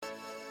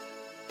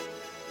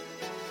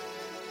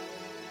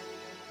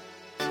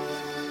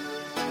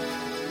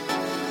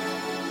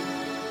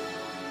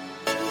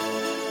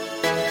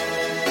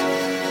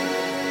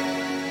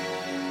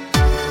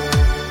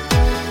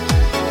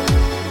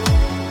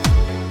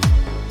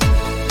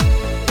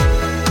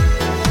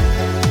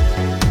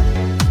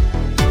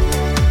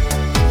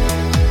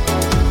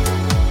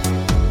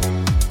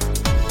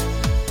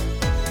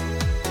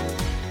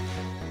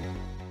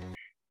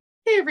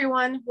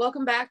everyone.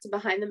 Welcome back to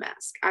Behind the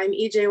Mask. I'm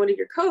EJ, one of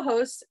your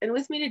co-hosts, and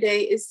with me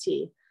today is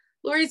T.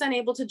 Lori's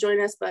unable to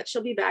join us, but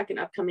she'll be back in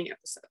upcoming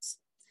episodes.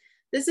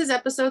 This is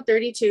episode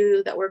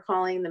 32 that we're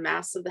calling The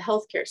Masks of the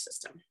Healthcare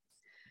System.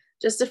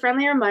 Just a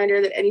friendly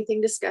reminder that anything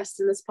discussed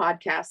in this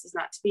podcast is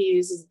not to be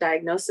used as a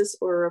diagnosis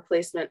or a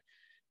replacement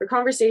for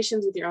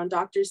conversations with your own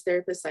doctors,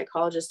 therapists,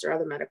 psychologists, or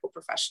other medical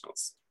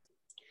professionals.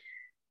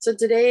 So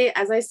today,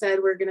 as I said,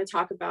 we're going to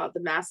talk about the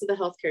masks of the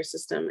healthcare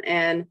system.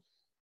 And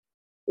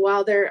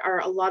while there are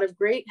a lot of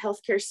great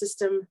healthcare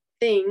system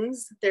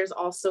things, there's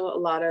also a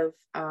lot of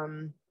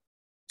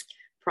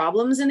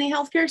problems in the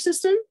healthcare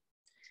system.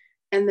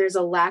 And there's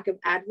a lack of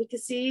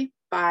advocacy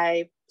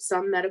by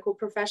some medical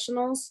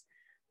professionals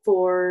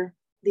for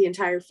the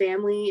entire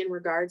family in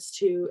regards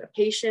to a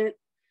patient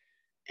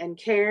and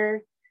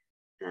care.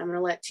 And I'm going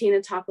to let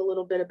Tina talk a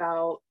little bit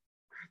about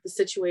the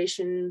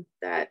situation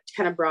that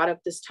kind of brought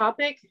up this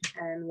topic,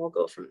 and we'll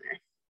go from there.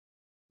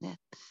 Yeah.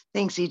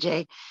 Thanks,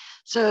 EJ.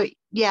 So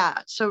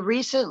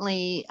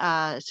recently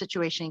a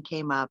situation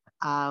came up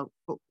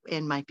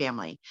in my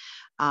family.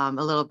 A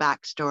little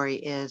backstory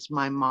is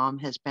my mom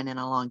has been in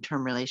a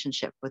long-term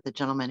relationship with a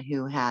gentleman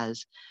who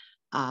has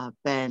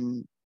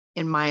been,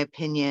 in my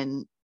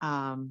opinion,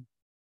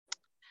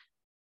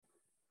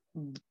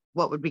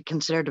 what would be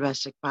considered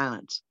domestic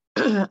violence.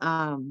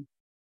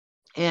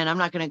 And I'm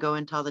not going to go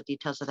into all the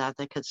details of that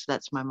because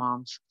that's my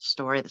mom's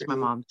story. That's my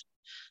mom's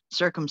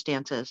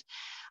circumstances.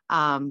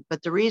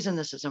 But the reason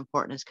this is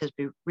important is because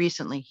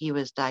recently he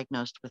was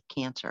diagnosed with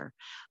cancer,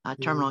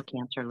 terminal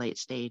cancer, late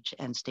stage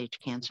and stage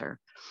cancer.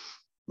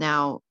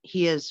 Now,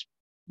 he has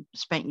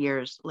spent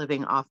years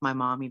living off my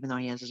mom, even though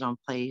he has his own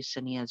place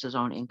and he has his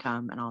own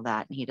income and all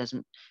that. And he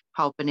doesn't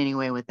help in any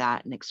way with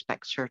that and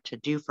expects her to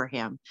do for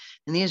him.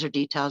 And these are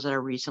details that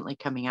are recently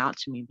coming out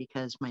to me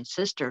because my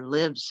sister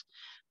lives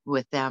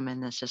with them,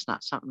 and this is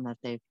not something that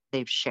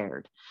they've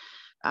shared.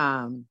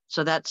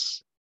 So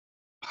that's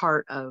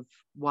part of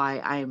why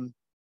I'm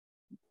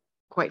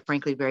quite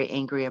frankly very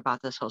angry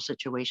about this whole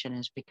situation,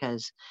 is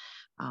because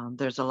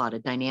there's a lot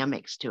of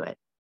dynamics to it.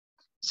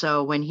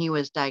 So when he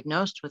was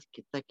diagnosed with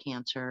the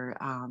cancer,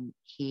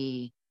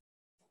 he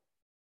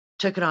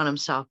took it on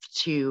himself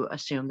to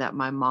assume that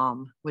my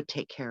mom would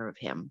take care of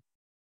him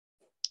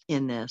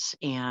in this,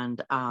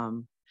 and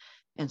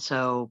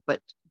so, but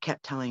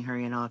kept telling her,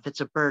 if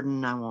it's a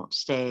burden, I won't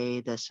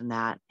stay, this and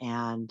that.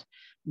 And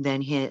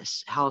then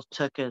his health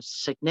took a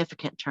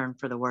significant turn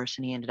for the worse,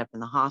 and he ended up in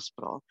the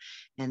hospital.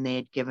 And they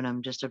had given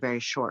him just a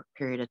very short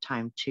period of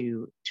time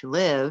to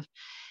live,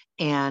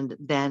 and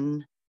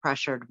then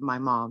pressured my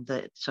mom.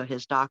 So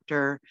his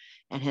doctor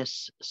and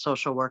his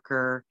social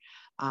worker,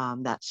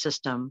 that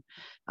system,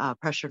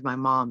 pressured my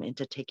mom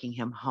into taking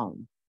him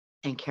home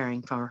and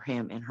caring for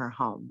him in her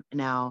home.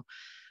 Now,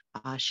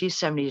 she's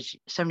 70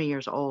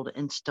 years old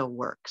and still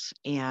works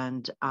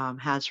and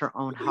has her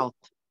own health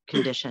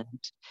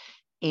conditions.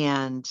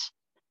 And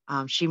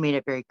she made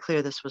it very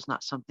clear this was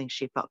not something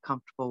she felt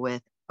comfortable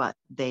with, but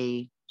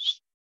they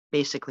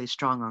basically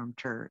strong-armed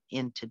her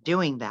into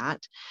doing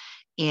that.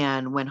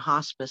 And when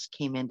hospice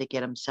came in to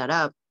get him set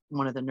up,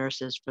 one of the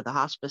nurses for the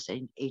hospice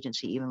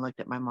agency even looked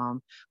at my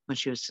mom when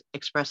she was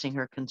expressing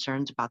her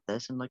concerns about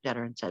this and looked at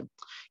her and said,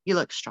 "You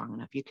look strong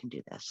enough, you can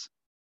do this."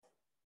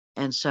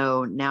 And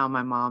so now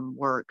my mom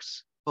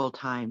works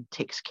full-time,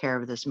 takes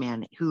care of this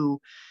man who,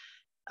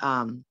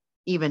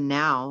 even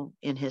now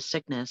in his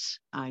sickness,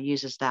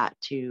 uses that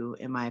to,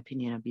 in my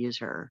opinion, abuse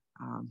her.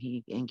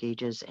 He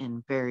engages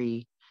in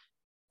very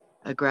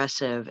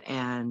aggressive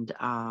and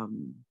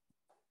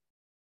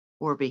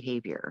poor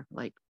behavior,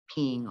 like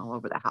peeing all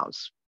over the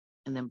house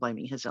and then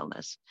blaming his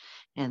illness.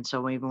 And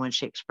so even when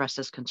she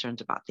expresses concerns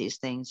about these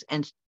things,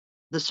 and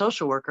the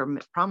social worker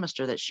promised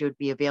her that she would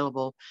be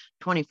available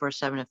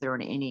 24/7 if there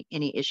were any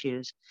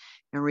issues.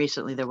 And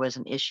recently there was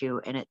an issue,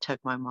 and it took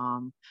my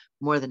mom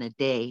more than a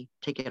day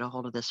to get a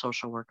hold of the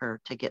social worker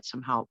to get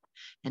some help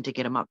and to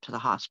get him up to the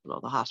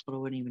hospital. The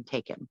hospital wouldn't even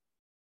take him.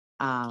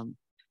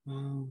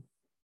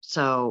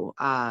 So,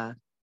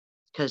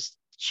 because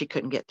she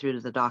couldn't get through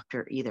to the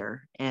doctor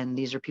either. And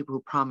these are people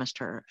who promised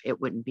her it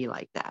wouldn't be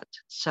like that.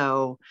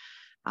 So,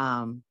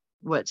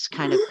 what's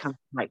kind of come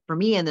like for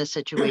me in this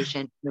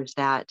situation was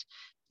that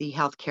the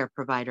healthcare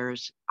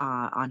providers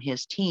on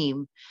his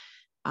team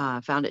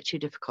found it too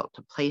difficult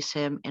to place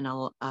him in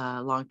a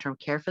long-term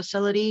care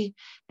facility,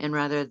 and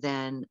rather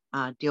than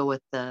deal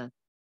with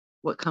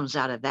what comes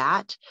out of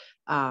that,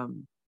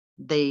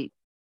 they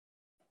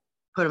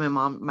put him in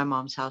my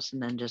mom's house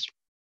and then just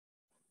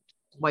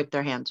wipe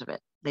their hands of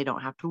it. They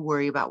don't have to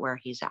worry about where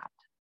he's at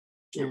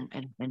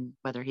and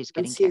whether he's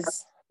getting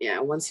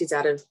care. Once he's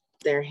out of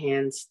their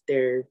hands,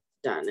 they're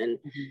done. And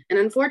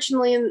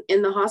unfortunately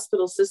in the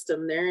hospital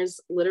system,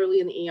 there's literally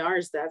in the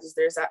ERs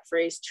there's that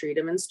phrase, treat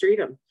them and street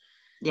them.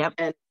 Yep.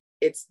 And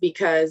it's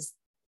because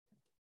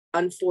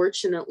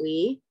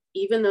unfortunately,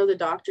 even though the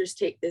doctors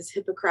take this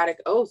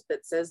Hippocratic oath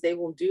that says they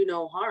will do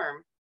no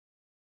harm,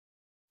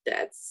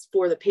 that's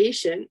for the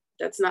patient.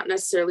 That's not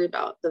necessarily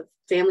about the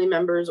family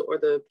members or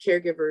the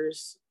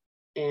caregivers.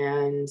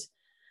 And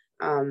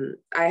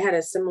I had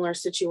a similar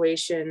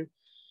situation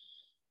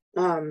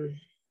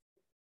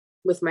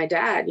with my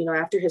dad,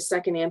 after his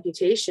second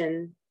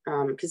amputation,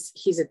 because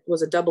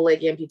was a double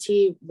leg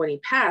amputee when he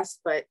passed,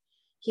 but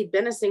he'd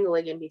been a single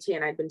leg amputee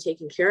and I'd been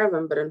taking care of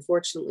him. But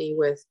unfortunately,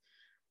 with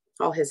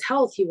all his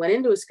health, he went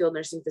into a skilled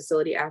nursing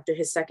facility after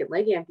his second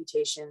leg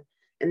amputation,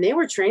 and they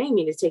were training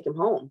me to take him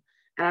home.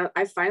 And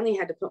I finally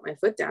had to put my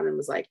foot down and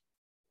was like,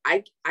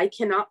 I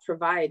cannot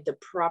provide the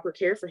proper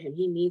care for him.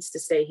 He needs to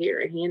stay here.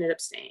 And he ended up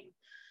staying.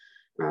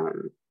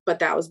 But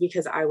that was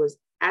because I was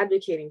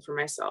advocating for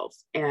myself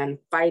and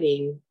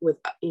fighting with,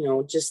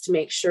 just to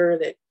make sure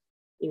that,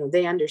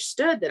 they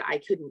understood that I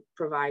couldn't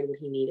provide what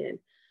he needed.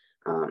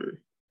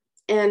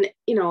 And,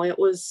 it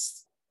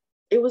was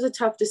a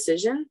tough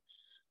decision,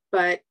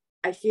 but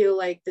I feel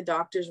like the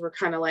doctors were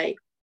kind of like,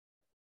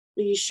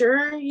 are you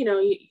sure,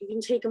 you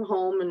can take him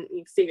home and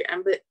you figure,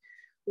 but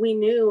we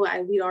knew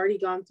we'd already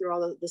gone through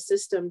all of the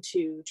system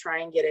to try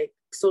and get a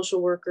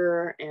social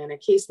worker and a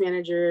case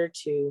manager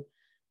to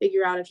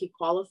figure out if he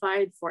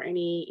qualified for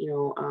any,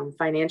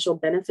 financial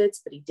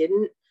benefits, but he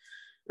didn't.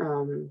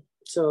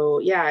 So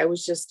yeah, it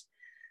was just,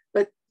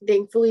 but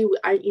thankfully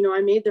I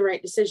made the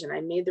right decision.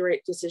 I made the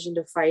right decision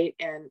to fight.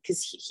 And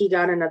because he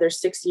got another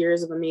 6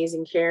 years of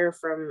amazing care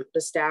from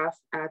the staff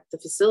at the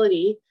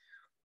facility.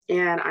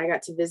 And I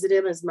got to visit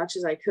him as much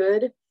as I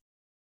could.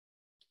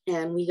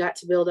 And we got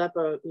to build up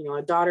a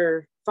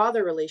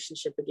daughter-father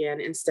relationship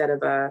again, instead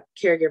of a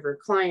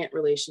caregiver-client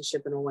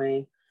relationship in a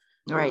way.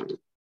 Right.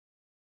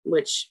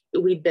 Which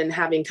we'd been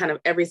having, kind of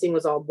everything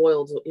was all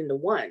boiled into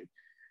one.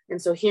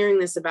 And so hearing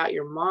this about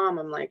your mom,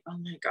 I'm like, oh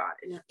my God.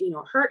 And,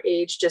 her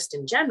age, just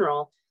in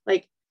general,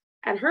 like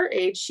at her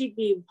age, she'd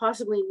be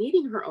possibly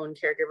needing her own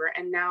caregiver.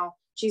 And now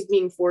she's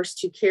being forced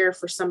to care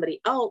for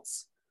somebody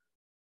else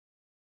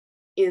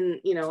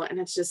and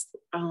it's just,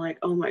 I'm like,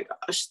 oh my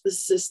gosh, the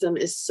system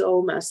is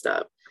so messed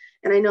up.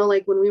 And I know,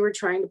 like, when we were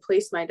trying to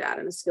place my dad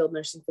in a skilled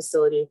nursing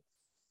facility,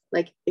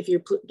 like if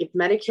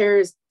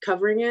Medicare is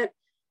covering it,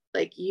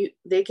 like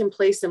they can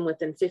place him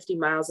within 50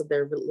 miles of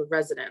their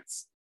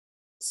residence.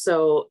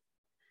 So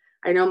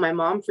I know my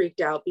mom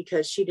freaked out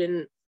because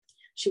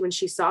when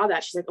she saw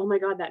that, she's like, oh my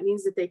God, that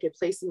means that they could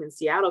place him in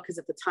Seattle. Because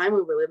at the time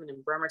we were living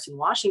in Bremerton,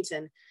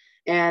 Washington,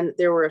 and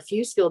there were a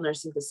few skilled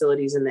nursing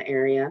facilities in the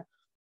area.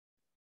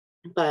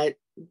 But,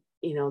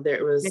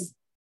 there was,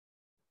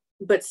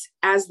 but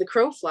as the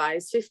crow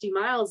flies, 50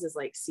 miles is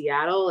like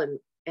Seattle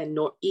and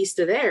northeast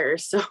of there.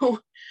 So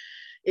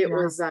it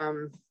was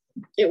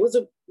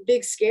a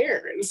big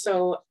scare. And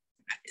so,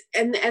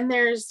 and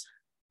there's,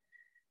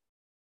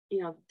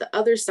 the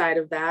other side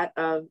of that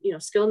of,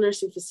 skilled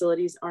nursing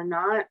facilities are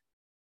not,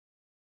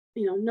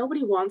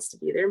 nobody wants to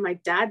be there. My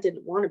dad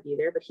didn't want to be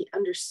there, but he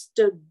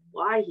understood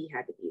why he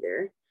had to be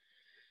there.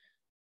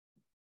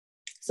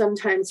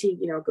 Sometimes he,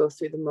 go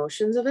through the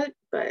motions of it,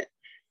 but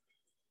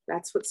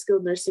that's what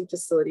skilled nursing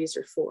facilities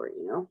are for,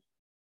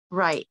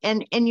 Right.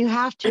 And you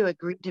have to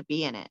agree to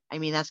be in it. I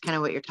mean, that's kind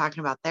of what you're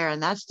talking about there.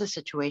 And that's the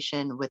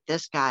situation with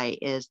this guy,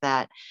 is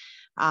that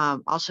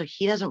also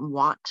he doesn't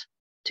want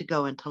to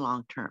go into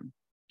long-term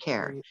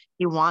care. Right.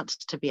 He wants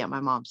to be at my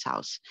mom's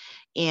house.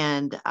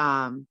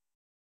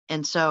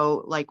 And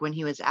so, like, when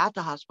he was at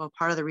the hospital,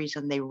 part of the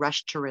reason they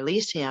rushed to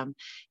release him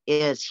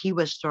is he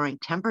was throwing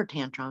temper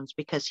tantrums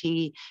because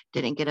he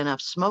didn't get enough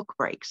smoke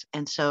breaks.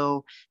 And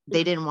so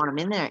they didn't want him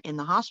in there in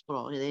the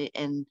hospital,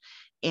 and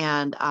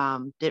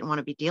didn't want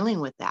to be dealing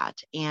with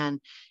that.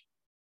 And,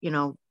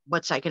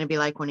 what's that going to be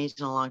like when he's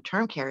in a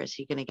long-term care? Is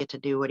he going to get to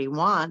do what he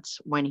wants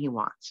when he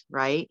wants,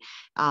 right?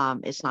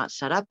 It's not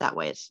set up that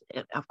way,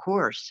 of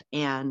course.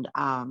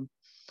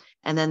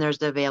 And then there's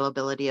the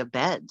availability of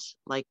beds,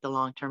 like the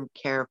long-term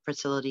care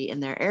facility in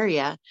their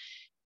area.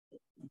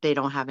 They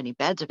don't have any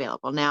beds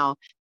available now.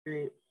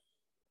 Right.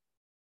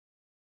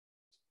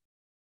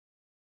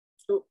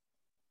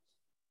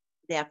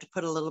 They have to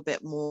put a little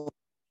bit more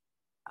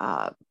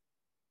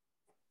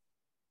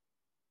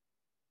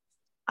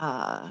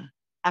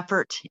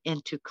effort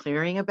into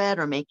clearing a bed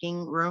or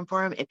making room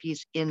for him if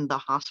he's in the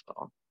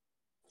hospital.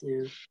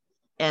 Yeah.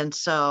 And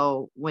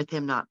so with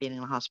him not being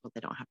in the hospital,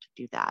 they don't have to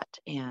do that.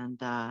 And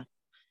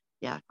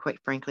quite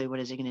frankly, what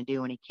is he going to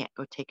do when he can't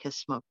go take his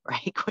smoke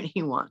break when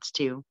he wants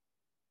to?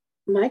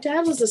 My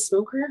dad was a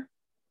smoker.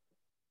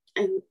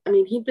 And I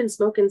mean, he'd been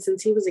smoking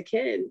since he was a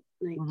kid,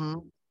 like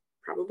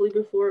probably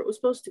before it was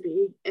supposed to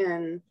be.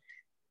 And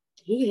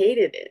he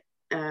hated it.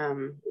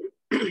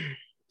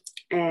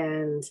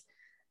 And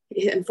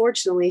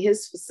unfortunately,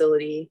 his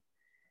facility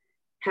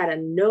had a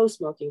no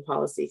smoking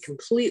policy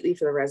completely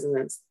for the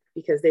residents,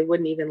 because they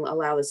wouldn't even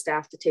allow the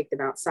staff to take them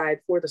outside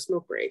for the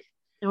smoke break.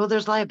 Well,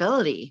 there's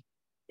liability.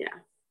 Yeah.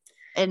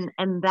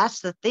 And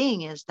that's the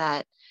thing, is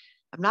that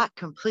I'm not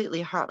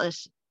completely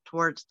heartless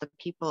towards the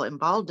people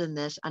involved in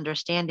this,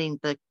 understanding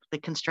the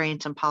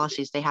constraints and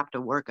policies they have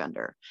to work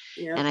under.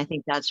 Yeah. And I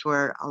think that's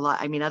where a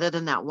lot, I mean, other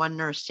than that one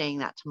nurse saying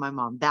that to my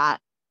mom, that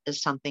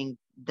is something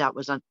that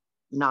was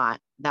not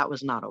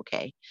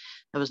okay.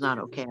 That was not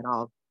okay at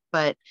all.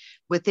 But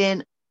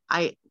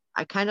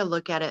I kind of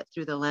look at it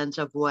through the lens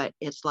of what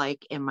it's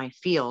like in my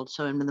field.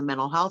 So in the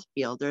mental health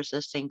field, there's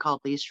this thing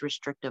called least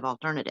restrictive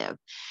alternative.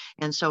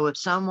 And so if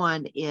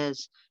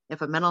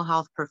a mental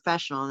health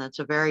professional, and that's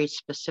a very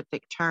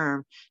specific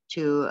term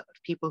to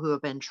people who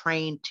have been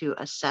trained to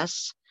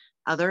assess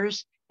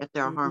others if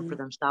they're a harm for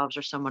themselves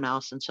or someone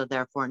else, and so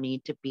therefore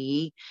need to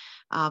be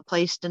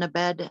placed in a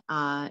bed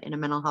in a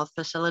mental health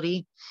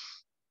facility,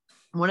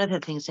 one of the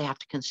things they have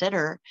to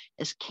consider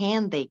is,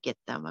 can they get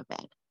them a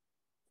bed?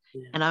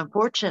 Yeah. And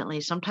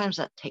unfortunately, sometimes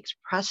that takes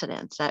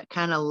precedence. That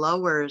kind of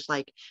lowers,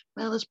 like,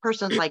 well, this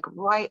person's like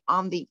right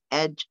on the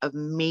edge of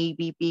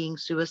maybe being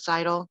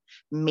suicidal,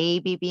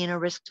 maybe being a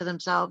risk to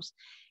themselves.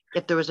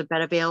 If there was a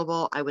bed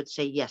available, I would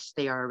say, yes,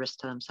 they are a risk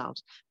to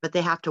themselves, but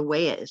they have to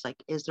weigh it. It's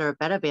like, is there a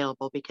bed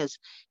available? Because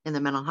in the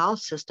mental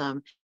health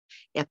system,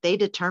 if they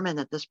determine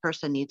that this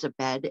person needs a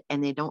bed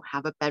and they don't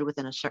have a bed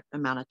within a certain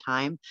amount of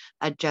time,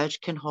 a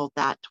judge can hold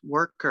that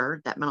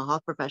worker, that mental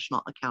health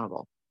professional,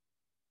 accountable.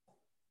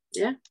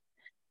 Yeah.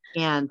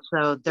 And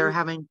so they're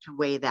having to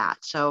weigh that.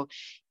 So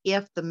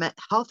if the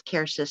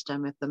healthcare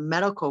system, if the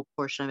medical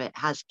portion of it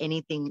has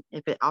anything,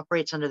 if it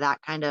operates under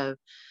that kind of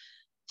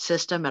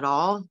system at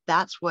all,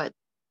 that's what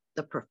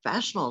the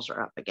professionals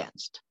are up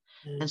against.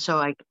 And so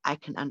I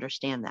can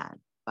understand that.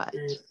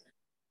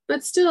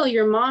 But still,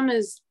 your mom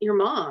is your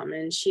mom,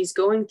 and she's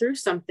going through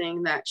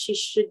something that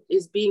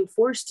is being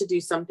forced to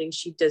do something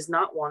she does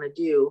not want to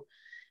do.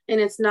 And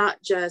it's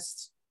not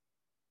just,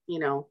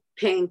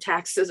 paying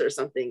taxes or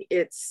something.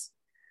 It's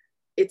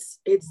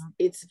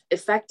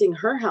affecting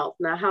her health.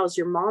 Now, how's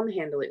your mom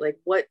handling it? Like,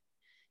 what,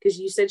 because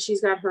you said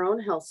she's got her own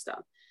health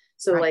stuff.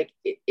 So right.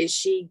 Like, is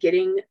she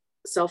getting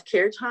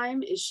self-care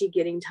time? Is she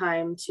getting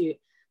time to,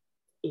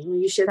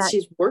 you said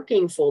she's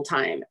working full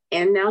time,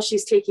 and now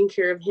she's taking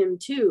care of him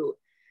too.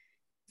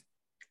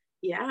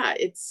 Yeah,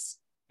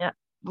 yeah.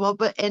 Well,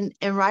 but and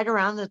right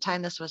around the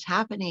time this was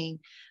happening,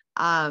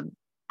 I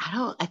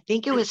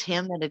think it was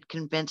him that had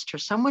convinced her.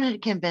 Someone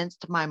had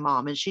convinced my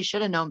mom, and she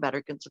should have known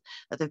better because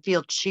of the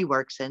field she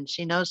works in.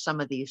 She knows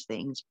some of these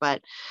things,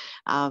 but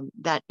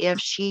that if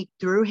she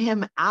threw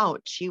him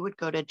out, she would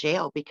go to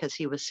jail because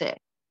he was sick.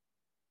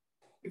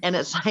 And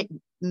it's like,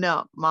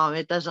 no, Mom,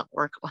 it doesn't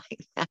work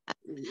like that.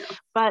 No.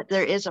 But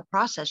there is a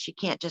process. She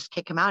can't just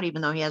kick him out,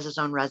 even though he has his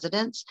own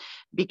residence,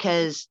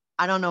 because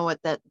I don't know what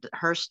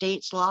her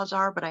state's laws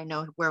are, but I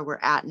know where we're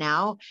at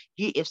now.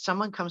 If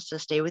someone comes to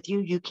stay with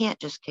you, you can't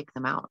just kick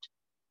them out.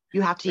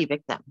 You have to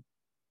evict them.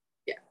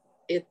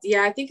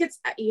 Yeah. I think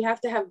you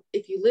have to have,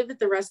 if you live at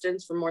the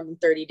residence for more than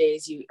 30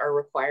 days, you are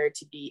required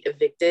to be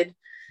evicted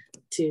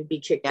to be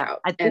kicked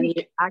out. I think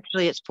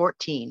actually it's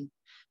 14.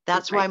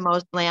 That's why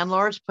most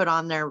landlords put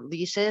on their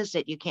leases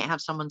that you can't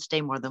have someone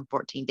stay more than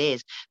 14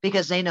 days,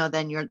 because they know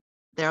then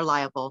they're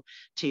liable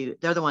to,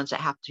 they're the ones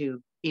that have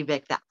to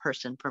evict that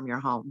person from your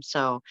home.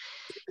 So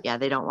yeah,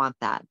 they don't want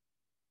that.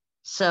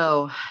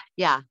 So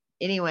yeah,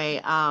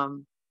 anyway,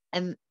 and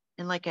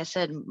like I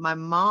said, my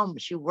mom,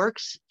 she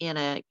works in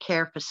a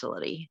care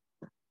facility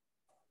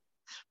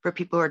for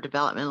people who are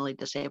developmentally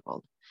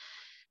disabled.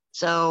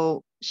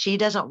 So she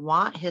doesn't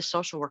want his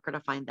social worker to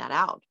find that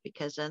out,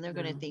 because then they're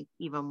going to think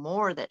even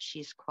more that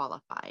she's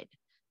qualified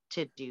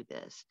to do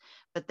this.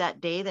 But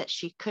that day that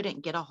she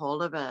couldn't get a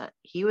hold of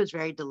he was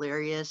very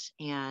delirious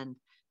and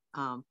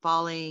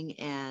falling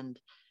and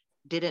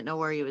didn't know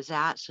where he was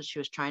at. So she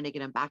was trying to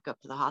get him back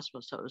up to the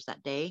hospital. So it was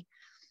that day.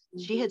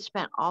 She had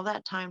spent all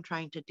that time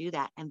trying to do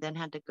that and then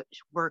had to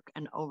work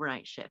an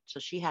overnight shift. So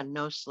she had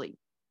no sleep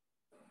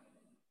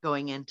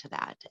going into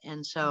that.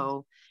 And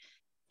so,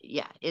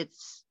 yeah,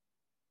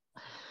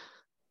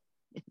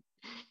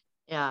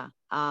 yeah.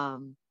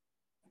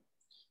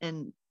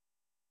 And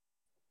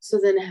so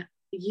then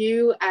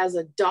you as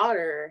a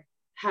daughter,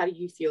 how do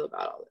you feel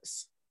about all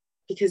this?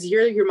 Because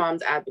you're your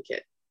mom's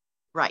advocate.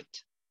 Right.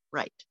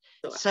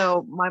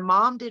 So my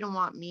mom didn't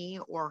want me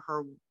or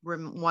her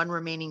one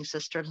remaining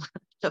sister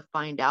to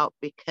find out,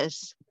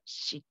 because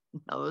she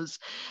knows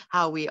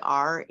how we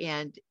are.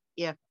 And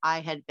if I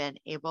had been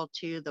able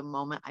to, the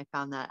moment I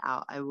found that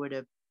out, I would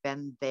have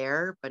been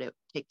there, but it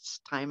takes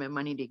time and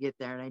money to get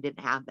there, and I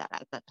didn't have that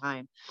at that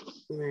time.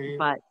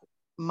 But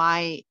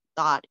my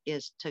thought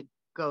is to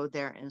go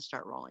there and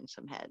start rolling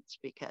some heads,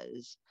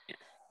 because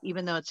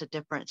even though it's a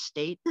different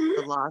state,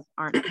 the laws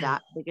aren't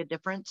that big a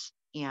difference.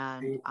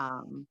 And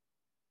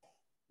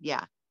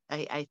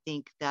I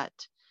think that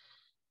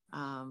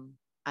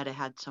I'd have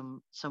had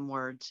some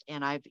words,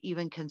 and I've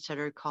even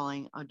considered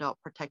calling Adult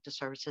Protective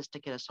Services to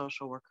get a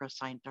social worker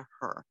assigned to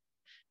her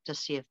to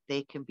see if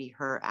they can be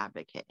her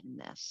advocate in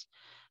this.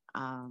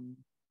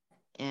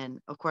 And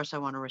of course, I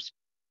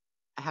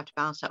have to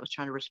balance that with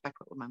trying to respect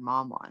what my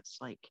mom wants.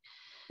 Like,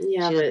 she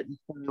doesn't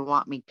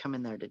want me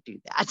coming there to do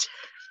that.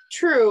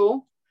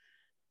 True,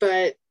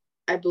 but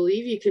I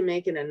believe you can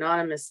make an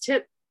anonymous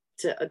tip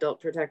to Adult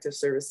Protective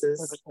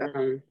Services.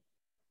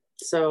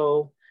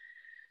 So,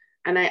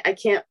 and I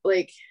can't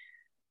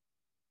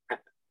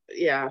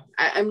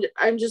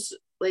I'm just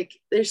like,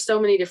 there's so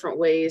many different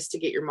ways to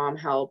get your mom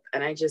help,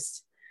 and I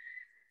just,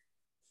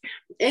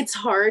 it's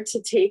hard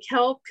to take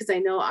help because I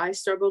know I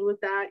struggled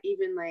with that.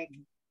 Even like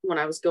when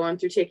I was going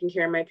through taking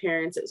care of my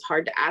parents, it was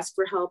hard to ask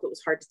for help. It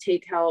was hard to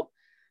take help.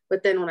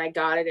 But then when I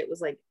got it, it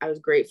was like I was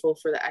grateful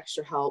for the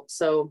extra help.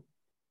 So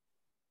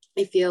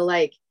I feel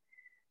like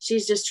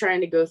she's just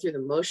trying to go through the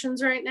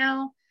motions right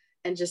now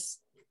and just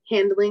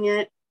handling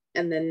it,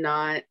 and then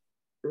not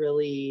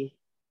really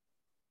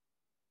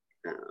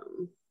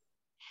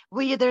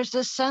well, yeah, there's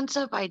this sense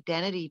of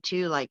identity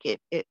too. Like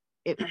it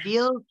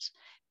feels,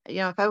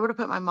 if I were to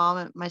put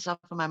myself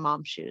in my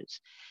mom's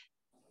shoes,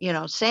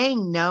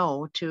 saying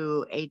no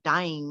to a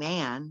dying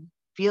man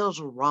feels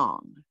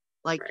wrong.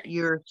 Like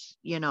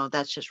right.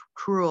 That's just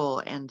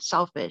cruel and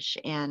selfish.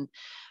 And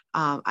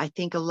I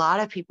think a lot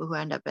of people who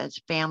end up as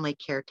family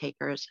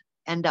caretakers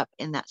end up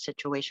in that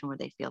situation where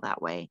they feel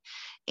that way.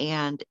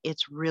 And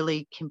it's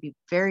really can be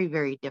very,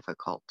 very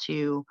difficult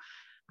to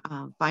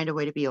find a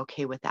way to be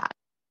okay with that.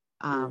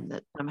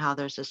 That somehow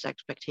there's this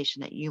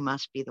expectation that you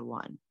must be the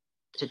one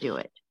to do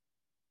it.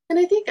 And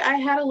I think I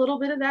had a little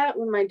bit of that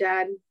when my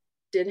dad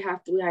I did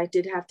have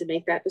to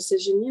make that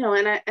decision,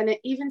 and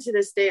even to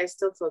this day, I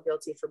still feel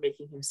guilty for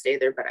making him stay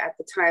there. But at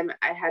the time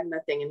I had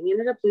nothing, and we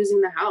ended up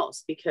losing the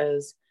house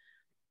because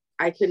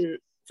I couldn't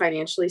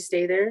financially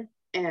stay there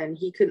and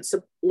he couldn't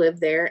live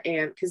there.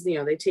 And because,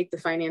 they take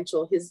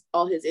the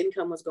all his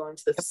income was going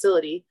to the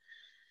facility.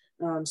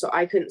 So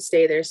I couldn't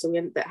stay there. So we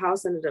ended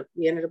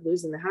up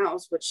losing the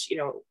house, which,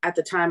 at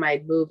the time I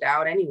had moved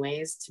out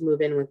anyways to move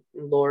in with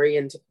Lori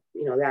and to,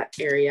 that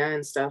area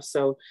and stuff.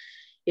 So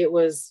it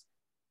was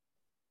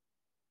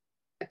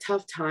a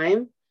tough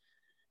time.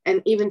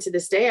 And even to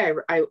this day,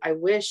 I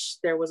wish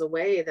there was a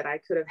way that I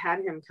could have had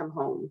him come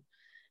home.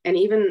 And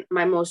even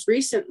my most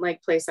recent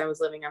place I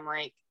was living, I'm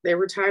like, there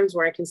were times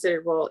where I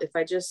considered, well, if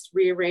I just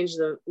rearrange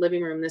the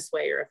living room this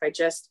way, or if I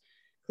just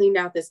cleaned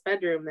out this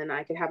bedroom, then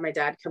I could have my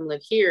dad come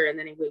live here, and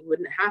then he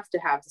wouldn't have to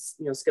have this,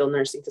 skilled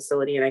nursing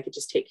facility, and I could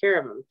just take care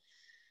of him.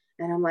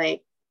 And I'm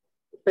like,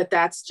 but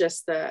that's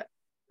the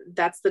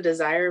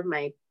desire of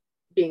my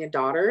being a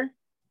daughter.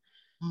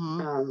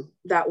 Mm-hmm.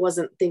 That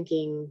wasn't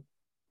thinking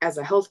as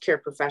a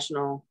healthcare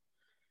professional,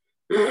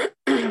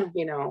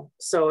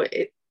 so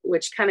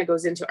which kind of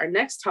goes into our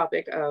next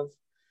topic of,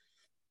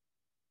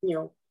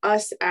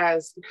 us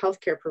as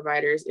healthcare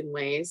providers in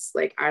ways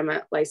like I'm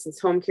a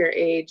licensed home care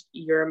aide,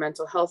 you're a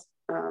mental health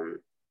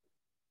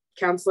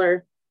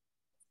counselor.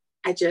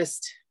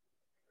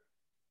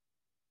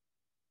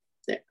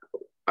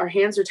 Our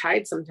hands are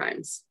tied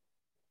sometimes.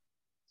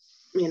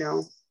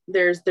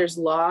 There's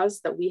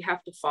laws that we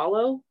have to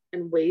follow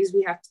and ways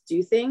we have to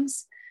do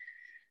things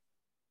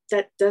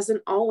that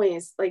doesn't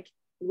always,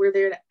 we're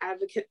there to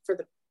advocate for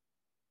the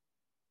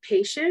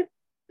patient,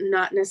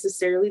 not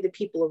necessarily the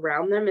people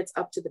around them. It's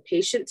up to the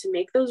patient to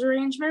make those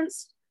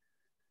arrangements,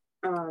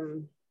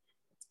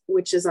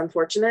 which is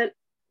unfortunate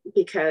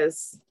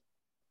because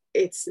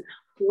I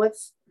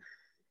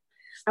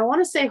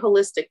want to say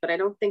holistic, but I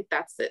don't think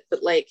that's it.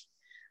 But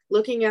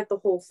looking at the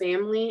whole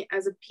family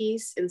as a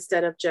piece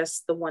instead of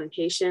just the one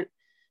patient,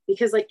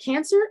 because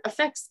cancer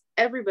affects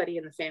everybody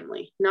in the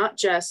family, not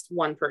just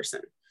one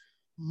person.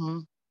 Mm-hmm.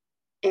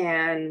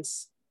 And,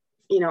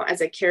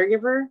 as a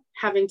caregiver,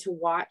 having to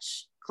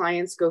watch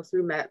clients go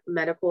through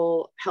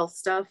medical health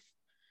stuff,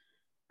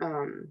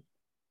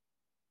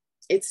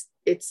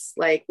 it's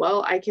like,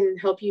 well, I can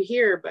help you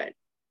here, but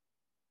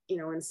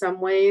in some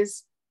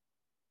ways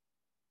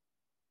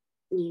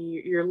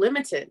you're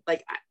limited.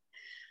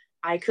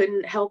 I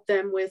couldn't help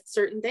them with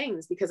certain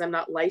things because I'm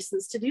not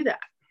licensed to do that.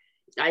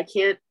 I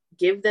can't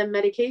give them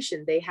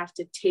medication. They have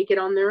to take it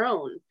on their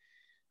own.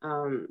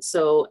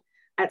 So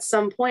at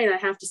some point I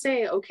have to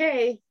say,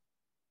 okay,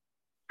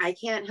 I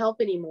can't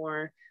help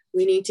anymore.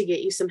 We need to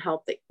get you some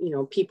help that,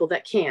 people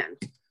that can.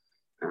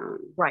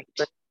 Right.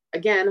 But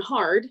again,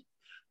 hard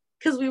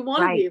because we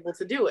want to be able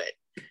to do it,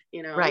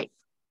 Right.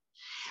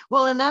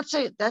 Well, and that's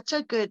a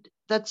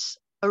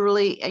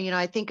really,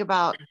 I think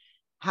about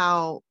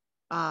how,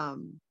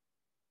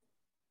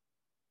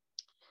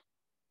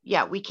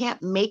 we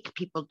can't make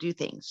people do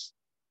things.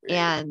 Right.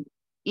 And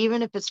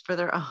even if it's for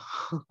their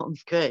own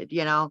good,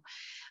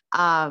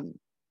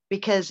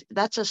 because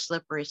that's a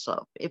slippery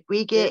slope. If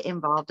we get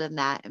involved in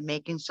that and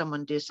making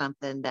someone do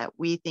something that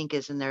we think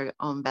is in their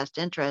own best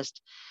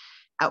interest,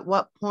 at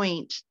what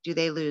point do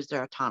they lose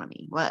their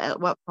autonomy? At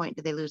what point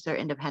do they lose their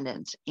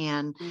independence?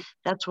 And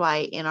that's why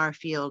in our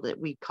field that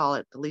we call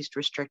it the least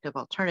restrictive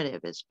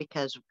alternative, is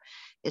because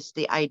it's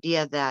the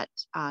idea that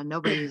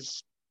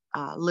nobody's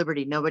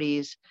liberty,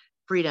 nobody's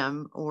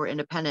freedom or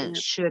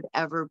independence should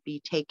ever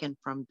be taken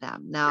from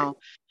them now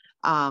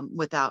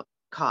without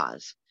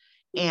cause.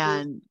 Mm-hmm.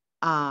 And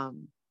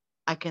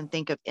I can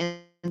think of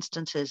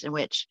instances in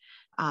which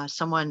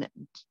someone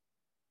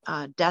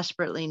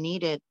desperately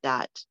needed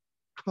that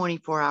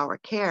 24-hour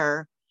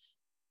care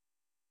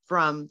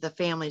from the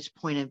family's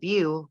point of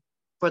view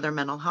for their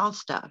mental health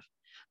stuff.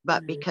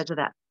 But because of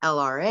that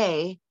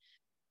LRA,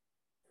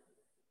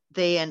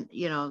 they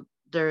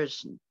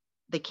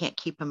can't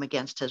keep them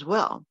against his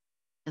will.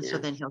 And so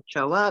then he'll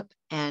show up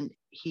and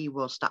he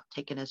will stop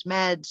taking his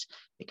meds,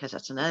 because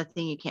that's another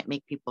thing you can't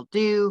make people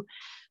do,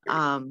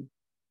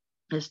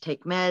 is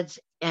take meds.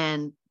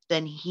 And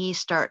then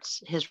his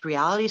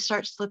reality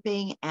starts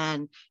slipping,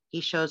 and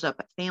he shows up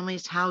at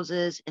families'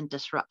 houses and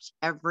disrupts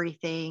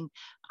everything,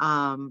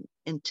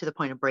 and to the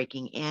point of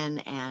breaking in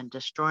and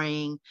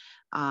destroying.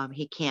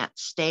 He can't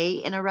stay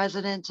in a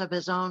residence of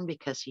his own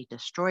because he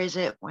destroys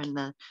it when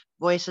the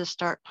voices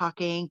start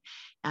talking.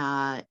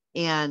 And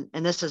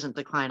this isn't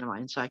the client of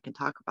mine, so I can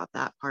talk about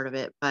that part of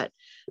it. But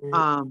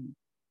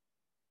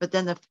but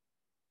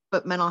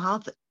mental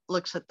health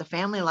looks at the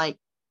family like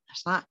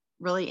there's not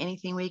really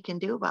anything we can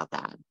do about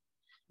that.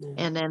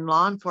 And then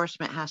law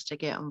enforcement has to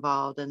get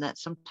involved, and that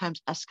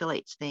sometimes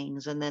escalates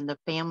things. And then the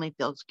family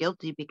feels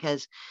guilty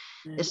because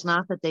it's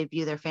not that they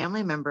view their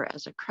family member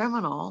as a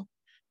criminal,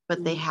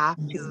 but they have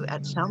to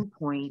at some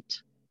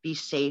point be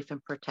safe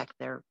and protect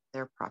their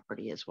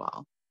property as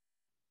well.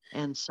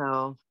 And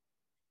so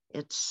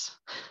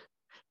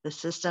the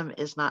system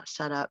is not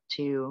set up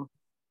to,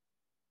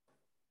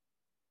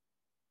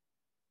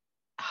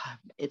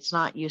 it's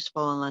not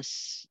useful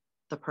unless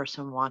the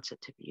person wants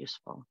it to be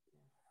useful.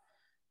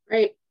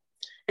 Right.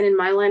 And in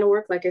my line of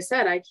work, like I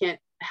said, I can't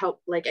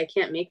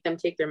make them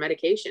take their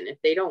medication. If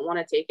they don't want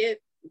to take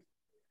it,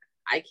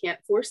 I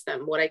can't force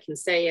them. What I can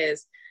say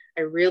is,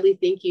 I really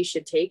think you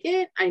should take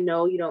it. I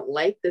know you don't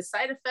like the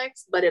side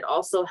effects, but it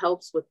also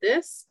helps with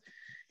this.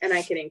 And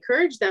I can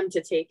encourage them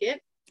to take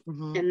it.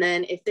 And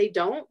then if they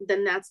don't,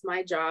 then that's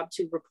my job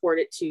to report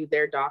it to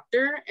their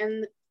doctor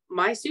and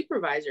my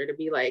supervisor to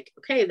be like,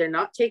 okay, they're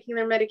not taking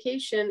their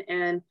medication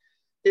and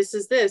this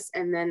is this.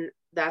 And then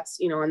that's,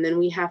 and then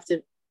we have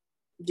to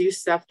do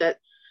stuff that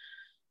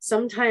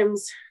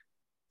sometimes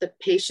the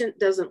patient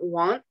doesn't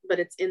want, but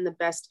it's in the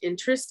best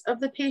interest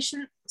of the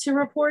patient to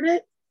report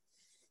it.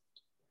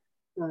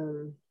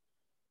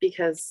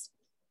 Because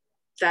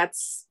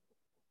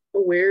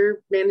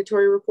we're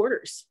mandatory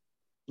reporters.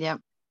 Yeah.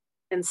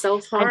 And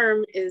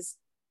self-harm is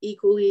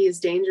equally as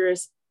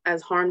dangerous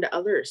as harm to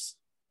others.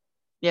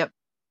 Yep.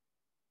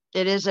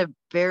 It is a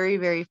very,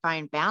 very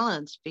fine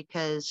balance,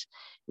 because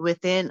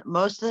within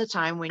most of the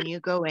time when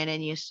you go in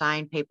and you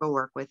sign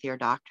paperwork with your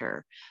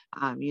doctor,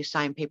 you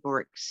sign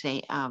paperwork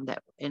saying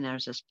that, and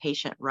there's this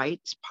patient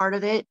rights part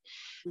of it.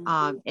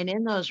 And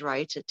in those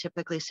rights, it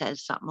typically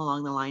says something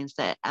along the lines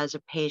that as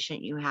a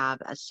patient, you have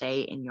a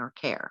say in your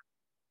care.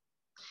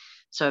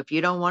 So if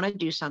you don't want to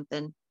do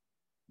something,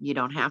 you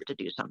don't have to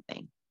do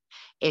something.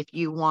 If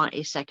you want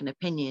a second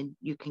opinion,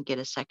 you can get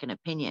a second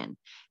opinion.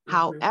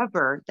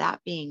 However,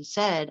 that being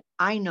said,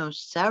 I know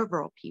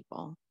several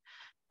people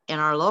in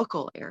our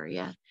local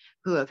area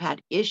who have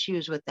had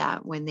issues with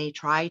that when they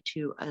try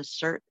to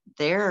assert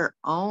their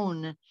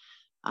own,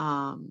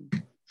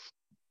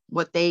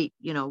 what they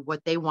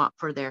want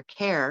for their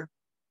care.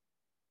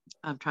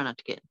 I'm trying not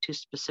to get into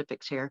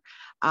specifics here.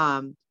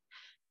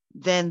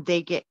 Then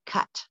they get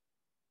cut.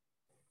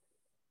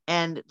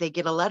 And they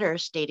get a letter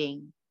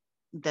stating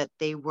that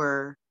they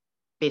were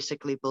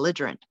basically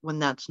belligerent, when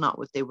that's not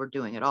what they were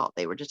doing at all.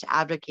 They were just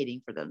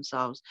advocating for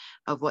themselves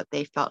of what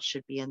they felt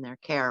should be in their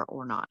care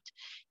or not.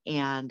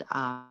 And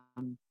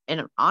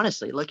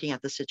honestly, looking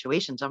at the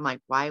situations, I'm like,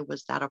 why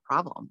was that a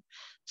problem?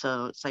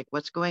 So it's like,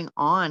 what's going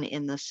on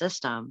in the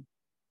system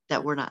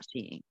that we're not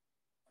seeing?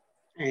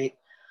 Right.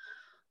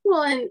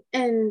 Well,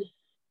 and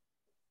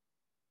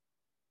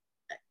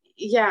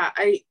yeah,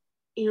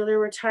 there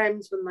were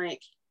times when,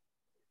 like,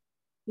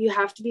 you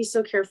have to be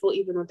so careful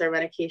even with their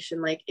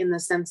medication, like in the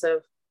sense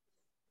of,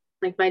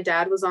 like, my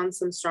dad was on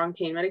some strong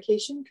pain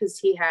medication because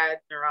he had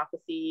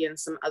neuropathy and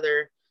some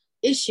other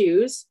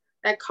issues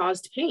that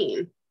caused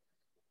pain.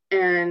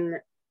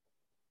 And,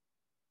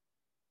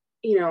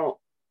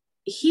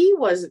 he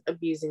wasn't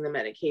abusing the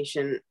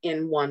medication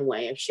in one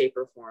way or shape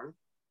or form,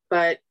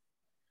 but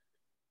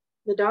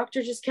the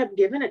doctor just kept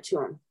giving it to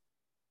him.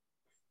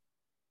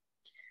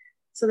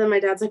 So then my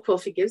dad's like, well,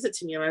 if he gives it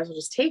to me, I might as well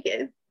just take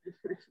it.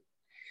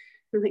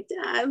 I'm like,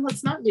 Dad,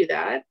 let's not do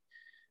that.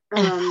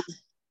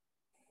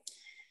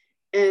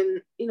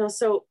 And,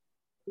 so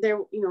there,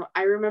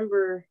 I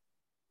remember,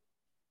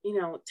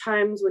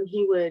 times when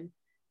he would,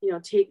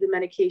 take the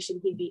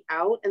medication, he'd be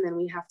out, and then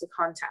we have to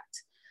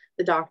contact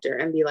the doctor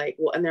and be like,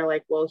 well, and they're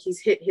like, well, he's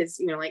hit his,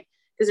 like,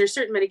 because there's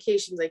certain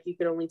medications, like, you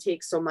could only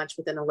take so much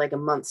within a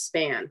month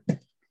span.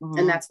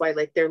 And that's why,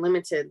 like, they're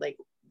limited, like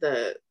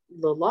the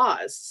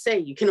laws say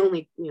you can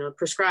only,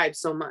 prescribe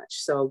so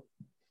much. So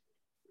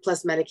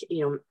plus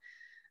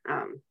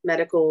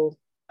medical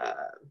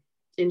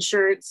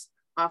insurance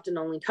often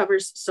only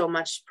covers so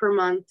much per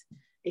month.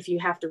 If you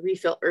have to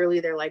refill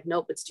early, they're like,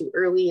 nope, it's too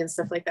early and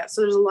stuff like that.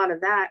 So there's a lot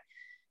of that.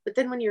 But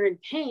then when you're in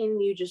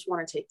pain, you just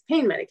want to take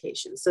pain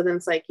medication. So then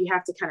it's like, you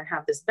have to kind of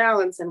have this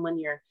balance. And when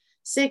you're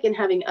sick and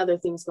having other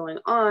things going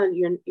on,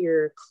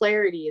 your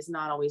clarity is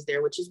not always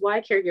there, which is why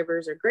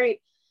caregivers are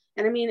great.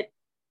 And I mean,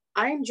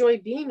 I enjoy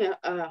being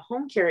a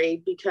home care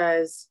aide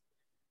because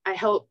I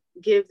help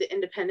give the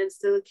independence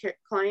to the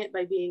client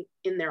by being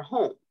in their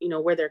home,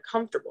 where they're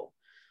comfortable.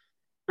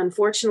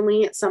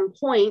 unfortunately, at some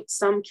point,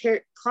 some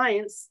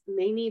clients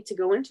may need to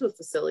go into a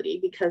facility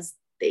because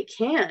they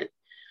can't.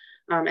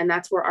 And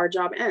that's where our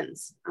job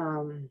ends.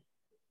 And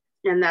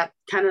that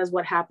kind of is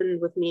what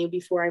happened with me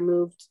before I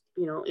moved,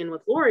 in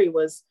with Lori.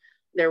 Was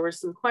there were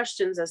some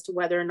questions as to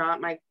whether or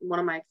not one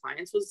of my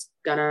clients was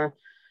gonna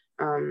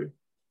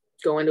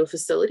go into a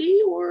facility,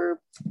 or,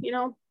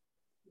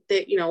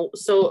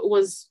 so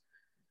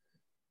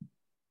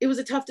it was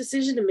a tough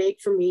decision to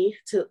make for me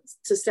to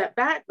step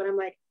back, but I'm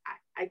like,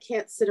 I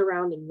can't sit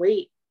around and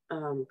wait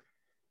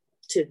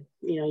to,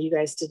 you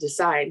guys to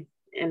decide.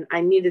 And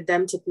I needed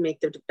them to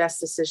make the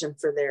best decision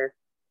for their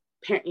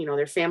parent,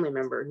 their family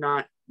member,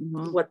 not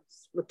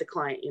what's with the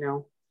client,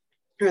 or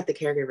at the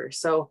caregiver.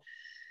 So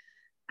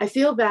I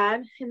feel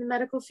bad in the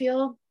medical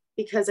field,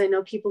 because I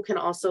know people can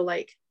also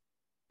like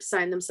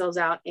sign themselves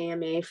out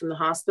AMA from the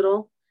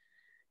hospital.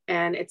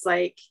 And it's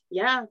like,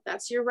 yeah,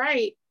 that's your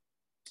right.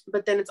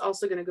 But then it's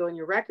also going to go in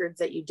your records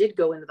that you did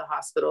go into the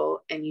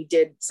hospital and you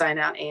did sign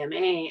out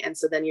AMA. And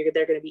so then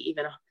they're going to be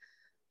even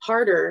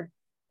harder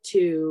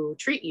to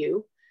treat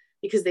you,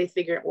 because they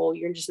figure, well,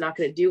 you're just not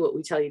going to do what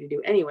we tell you to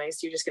do anyway. So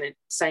you're just going to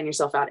sign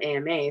yourself out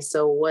AMA.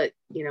 So what,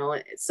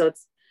 so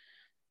it's,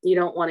 you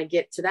don't want to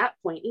get to that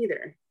point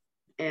either.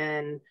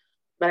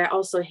 But I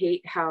also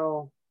hate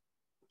how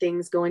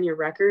things go in your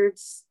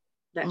records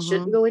that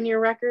shouldn't go in your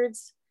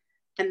records.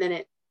 And then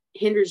it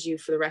hinders you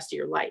for the rest of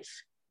your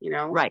life,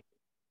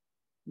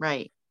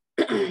 Right.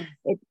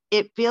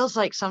 It feels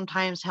like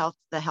sometimes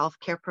the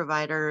healthcare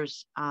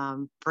providers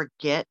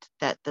forget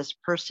that this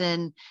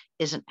person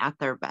isn't at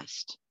their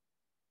best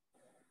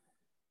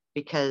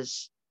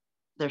because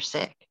they're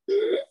sick.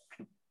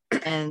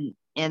 And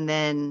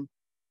then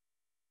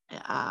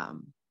I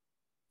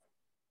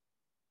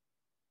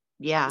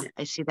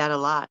see that a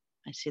lot.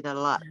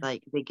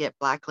 Like they get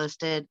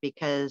blacklisted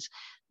because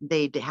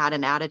they had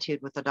an attitude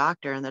with the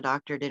doctor, and the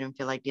doctor didn't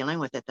feel like dealing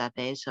with it that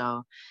day.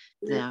 So,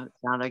 now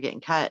they're getting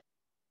cut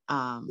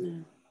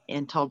and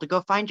told to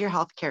go find your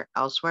health care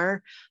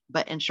elsewhere.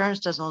 But insurance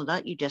doesn't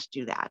let you just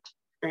do that.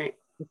 Right.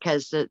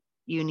 Because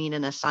you need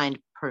an assigned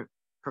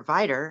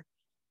provider.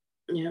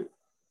 Yeah.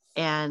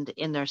 And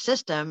in their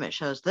system, it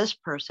shows this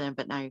person,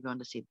 but now you're going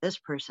to see this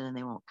person and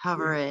they won't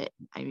cover it.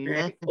 I mean,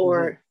 right.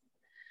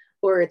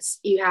 Or it's,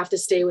 you have to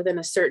stay within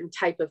a certain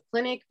type of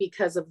clinic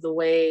because of the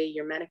way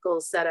your medical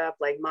is set up.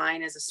 Like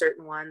mine is a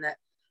certain one that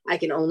I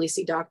can only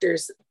see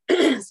doctors,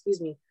 excuse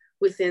me,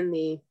 within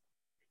the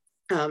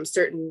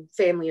certain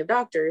family of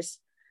doctors,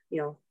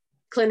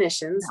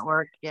 clinicians.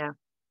 Network, yeah.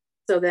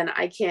 So then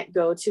I can't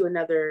go to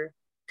another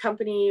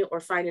company or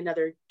find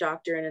another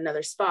doctor in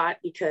another spot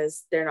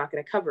because they're not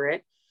going to cover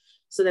it.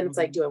 So then it's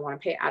like, do I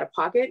want to pay out of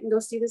pocket and go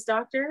see this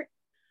doctor?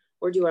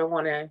 Or do I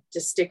want to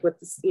just stick with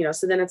this,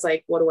 so then it's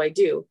like, what do I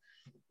do?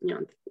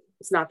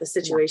 It's not the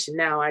situation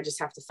now. I just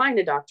have to find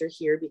a doctor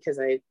here because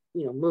I,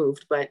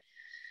 moved, but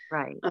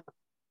right.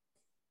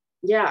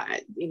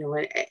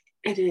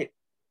 And it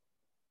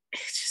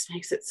just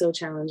makes it so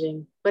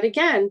challenging. But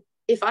again,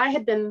 if I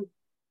had been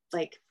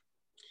like,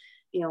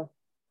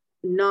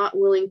 not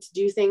willing to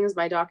do things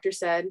my doctor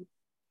said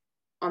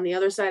on the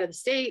other side of the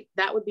state,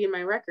 that would be in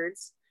my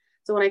records.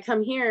 So when I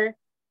come here,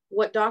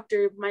 what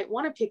doctor might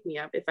want to pick me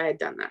up if I had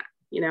done that?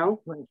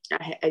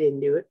 I didn't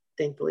do it,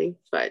 thankfully,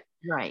 but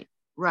right.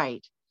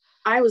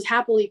 I was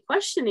happily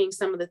questioning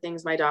some of the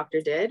things my doctor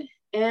did.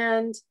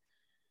 And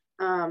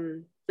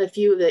a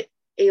few of the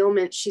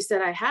ailments she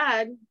said I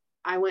had,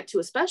 I went to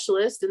a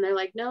specialist and they're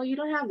like, no, you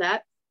don't have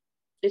that.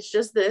 It's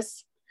just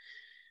this.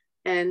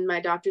 And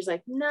my doctor's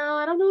like, no,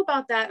 I don't know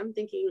about that. I'm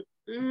thinking,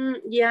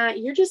 yeah,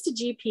 you're just a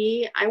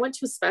GP. I went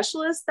to a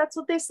specialist. That's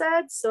what they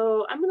said.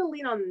 So I'm going to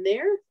lean on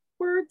their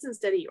words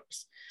instead of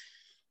yours.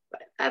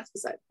 But that's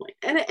beside the point.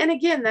 And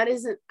again, that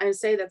isn't, I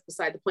say that's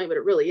beside the point, but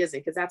it really isn't,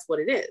 because that's what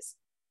it is.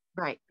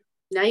 Right.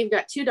 Now you've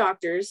got two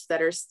doctors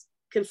that are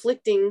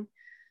conflicting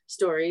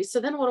stories. So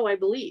then what do I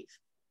believe?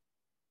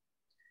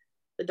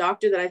 The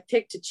doctor that I've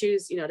picked to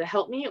choose, to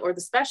help me, or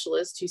the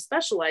specialist who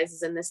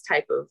specializes in this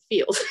type of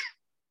field?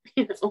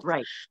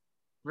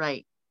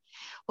 Right.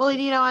 Well,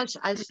 as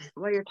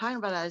while you're talking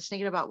about that, I was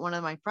thinking about one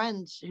of my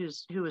friends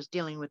who was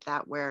dealing with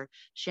that, where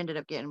she ended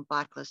up getting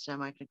blacklisted. I'm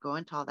not going to go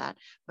into all that,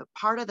 but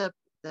part of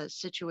the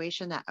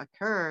situation that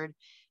occurred,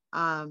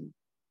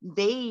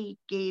 they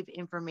gave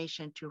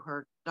information to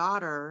her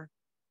daughter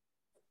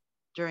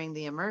during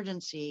the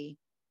emergency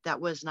that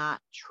was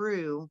not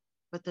true,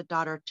 but the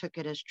daughter took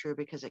it as true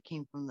because it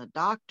came from the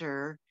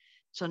doctor.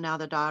 So now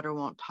the daughter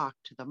won't talk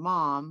to the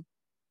mom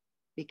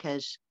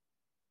because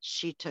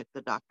she took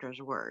the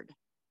doctor's word.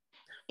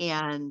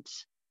 And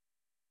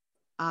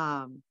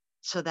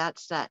so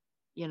that's that,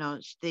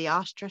 they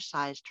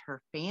ostracized her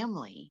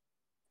family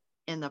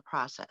in the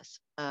process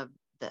of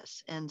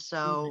this. And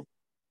so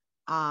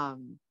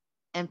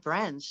and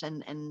friends,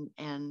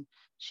 and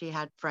she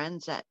had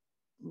friends that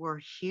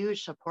were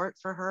huge support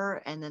for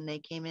her, and then they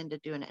came in to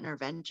do an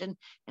intervention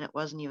and it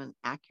wasn't even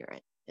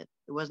accurate. It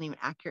wasn't even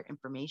accurate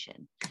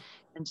information.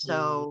 And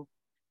so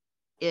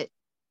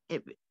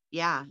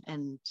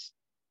and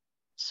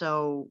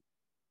so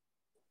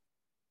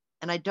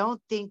And I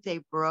don't think they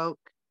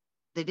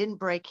didn't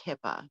break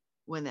HIPAA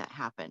when that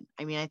happened.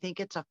 I mean, I think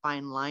it's a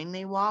fine line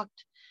they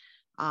walked,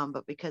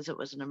 but because it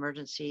was an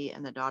emergency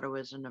and the daughter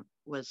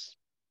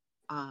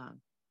I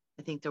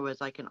think there was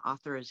like an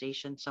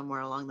authorization somewhere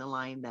along the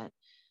line that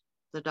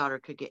the daughter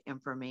could get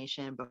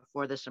information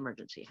before this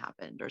emergency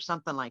happened or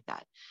something like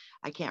that.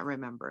 I can't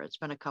remember. It's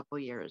been a couple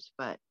years,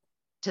 but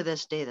to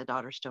this day, the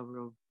daughter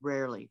still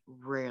rarely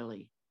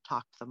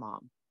talked to the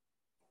mom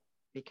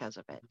because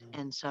of it.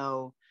 And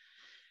so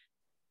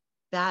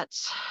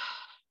that's,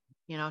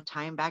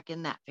 tying back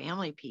in that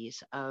family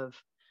piece of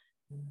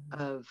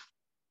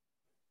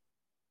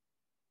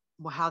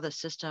how the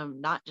system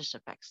not just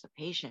affects the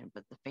patient,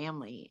 but the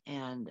family,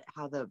 and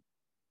how the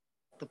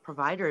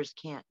providers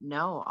can't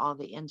know all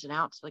the ins and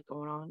outs that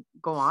go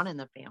on in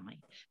the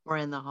family or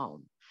in the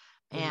home.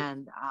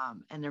 And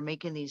they're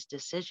making these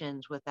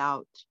decisions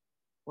without,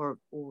 or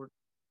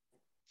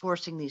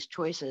forcing these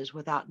choices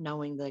without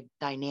knowing the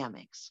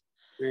dynamics.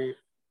 Right.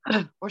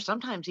 Or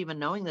sometimes even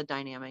knowing the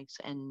dynamics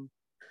and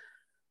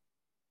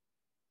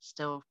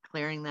still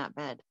clearing that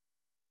bed.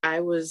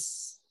 I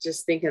was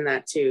just thinking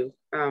that too.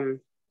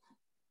 The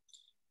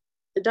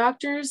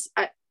doctors,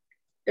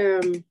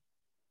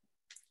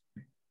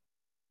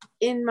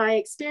 in my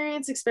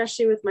experience,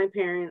 especially with my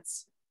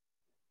parents,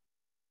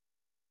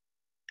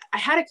 I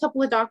had a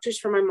couple of doctors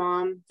for my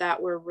mom that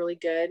were really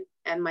good,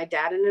 and my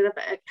dad ended up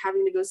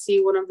having to go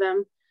see one of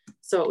them.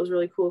 So it was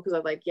really cool because I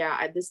was like,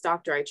 yeah, this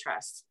doctor I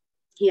trust.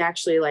 He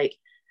actually like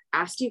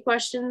asked you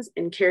questions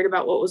and cared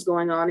about what was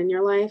going on in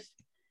your life,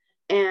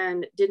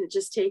 and didn't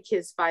just take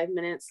his 5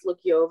 minutes, look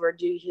you over,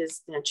 do his,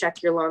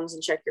 check your lungs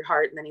and check your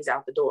heart, and then he's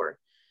out the door.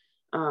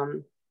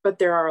 But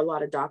there are a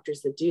lot of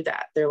doctors that do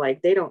that. They're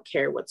like, they don't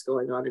care what's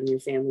going on in your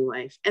family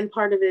life. And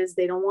part of it is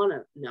they don't want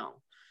to know.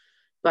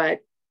 But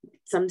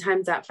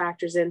sometimes that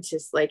factors into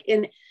like,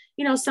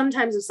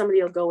 sometimes if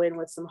somebody will go in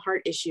with some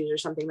heart issues or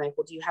something, like,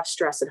 well, do you have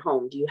stress at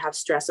home? Do you have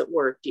stress at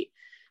work?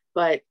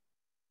 But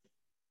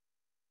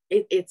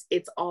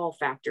it's all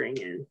factoring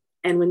in.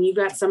 And when you've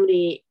got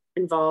somebody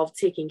involved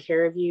taking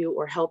care of you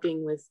or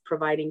helping with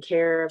providing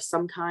care of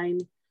some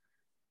kind,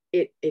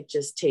 it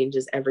just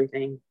changes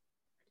everything.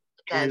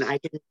 And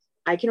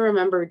I can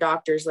remember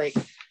doctors, like,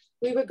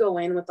 we would go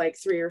in with like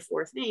 3 or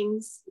 4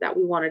 things that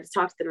we wanted to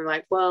talk to them. And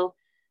like, well,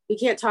 we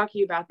can't talk to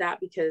you about that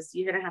because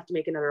you're going to have to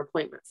make another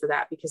appointment for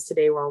that, because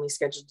today we're only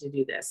scheduled to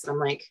do this. And I'm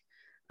like,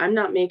 I'm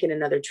not making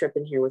another trip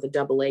in here with a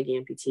double leg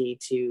amputee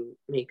to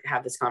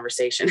have this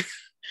conversation,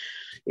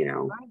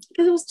 because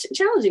it was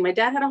challenging. My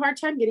dad had a hard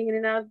time getting in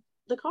and out of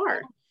the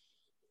car.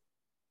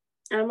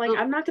 And I'm like,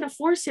 I'm not going to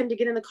force him to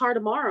get in the car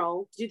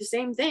tomorrow to do the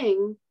same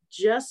thing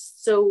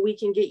just so we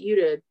can get you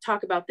to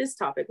talk about this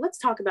topic. Let's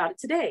talk about it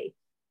today.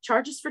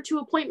 Charge us for 2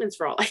 appointments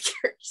for all I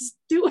care. Just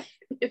do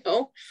it,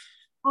 Well,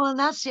 and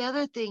that's the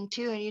other thing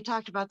too, and you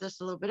talked about this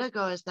a little bit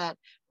ago, is that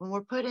when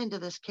we're put into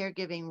this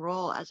caregiving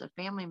role as a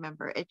family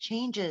member, it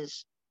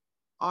changes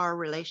our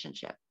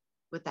relationship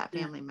with that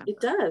family member. It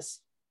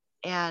does.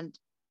 And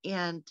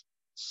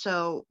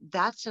so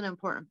that's an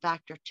important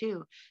factor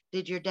too.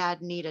 Did your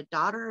dad need a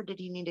daughter, or did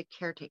he need a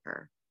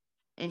caretaker?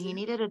 And he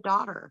needed a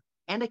daughter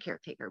and a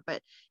caretaker,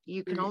 but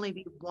you can only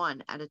be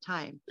one at a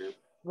time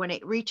when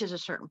it reaches a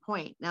certain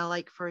point. Now,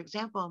 like, for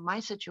example, in my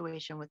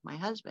situation with my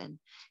husband,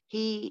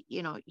 he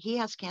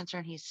has cancer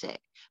and he's sick,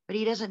 but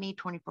he doesn't need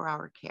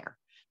 24-hour care.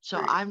 So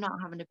I'm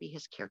not having to be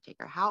his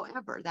caretaker.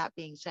 However, that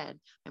being said,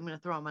 I'm going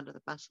to throw him under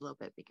the bus a little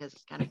bit because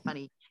it's kind of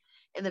funny.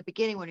 In the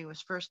beginning, when he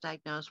was first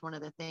diagnosed, one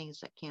of the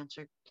things that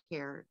cancer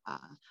care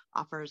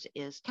offers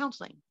is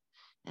counseling.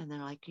 And they're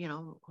like,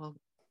 well,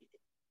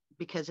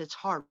 because it's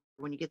hard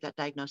when you get that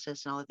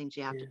diagnosis and all the things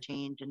you have to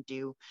change and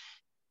do,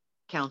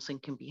 counseling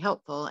can be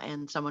helpful.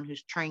 And someone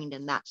who's trained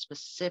in that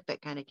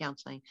specific kind of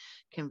counseling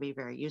can be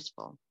very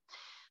useful.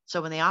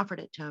 So when they offered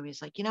it to him,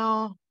 he's like,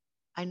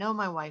 I know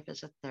my wife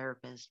is a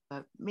therapist,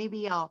 but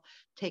maybe I'll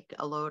take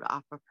a load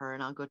off of her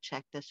and I'll go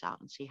check this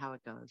out and see how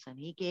it goes. And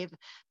he gave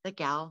the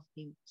gal,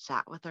 he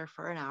sat with her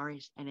for an hour,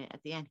 and at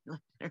the end, he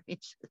looked at her and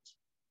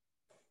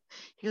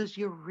he goes,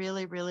 you're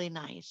really, really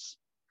nice.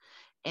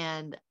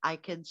 And I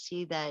can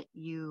see that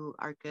you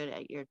are good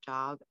at your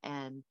job.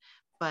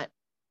 But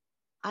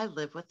I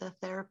live with a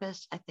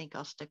therapist. I think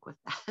I'll stick with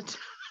that.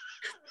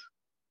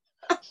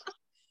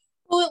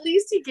 Well, at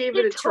least he gave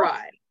it a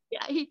try.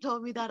 Yeah, he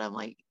told me that. I'm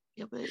like,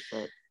 yeah, but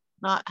that's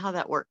not how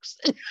that works.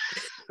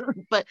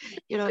 But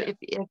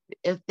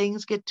if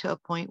things get to a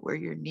point where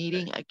you're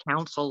needing a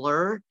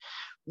counselor,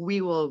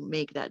 we will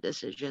make that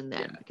decision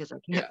then, because I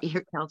can't be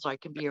your counselor. I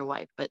can be your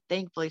wife. But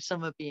thankfully,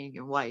 some of being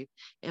your wife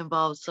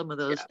involves some of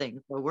those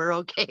things, so we're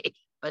okay.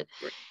 But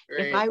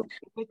if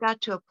it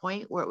got to a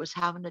point where it was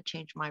having to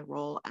change my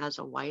role as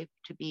a wife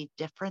to be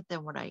different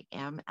than what I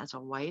am as a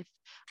wife,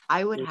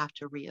 I would have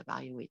to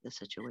reevaluate the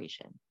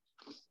situation.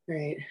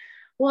 Right.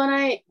 Well,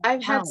 and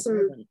I've had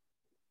some,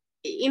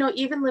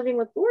 even living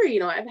with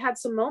Lori, I've had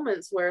some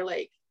moments where,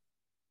 like,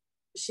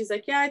 she's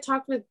like, yeah, I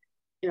talked with,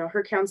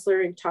 her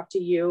counselor and talked to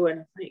you.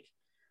 And I'm like,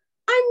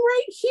 I'm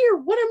right here.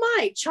 What am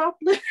I?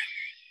 Chopped liver?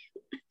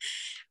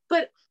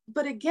 But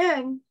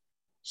again,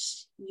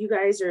 you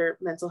guys are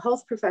mental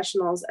health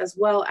professionals as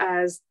well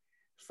as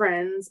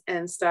friends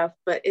and stuff,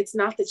 but it's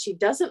not that she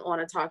doesn't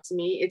want to talk to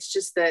me. It's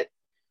just that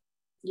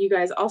you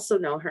guys also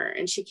know her,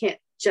 and she can't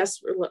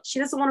just look, she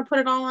doesn't want to put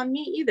it all on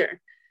me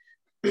either.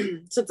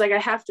 So it's like, I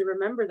have to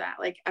remember that,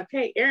 like,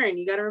 okay, Erin,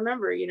 you got to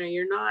remember, you know,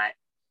 you're not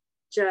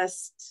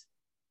just,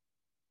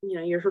 you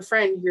know, you're her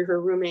friend, you're her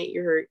roommate,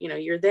 you're her, you know,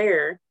 you're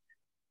there,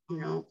 you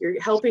know,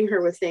 you're helping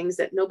her with things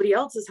that nobody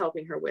else is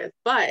helping her with,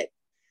 but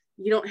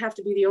you don't have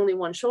to be the only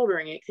one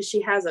shouldering it, because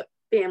she has a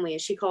family,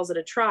 and she calls it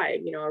a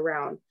tribe, you know,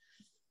 around.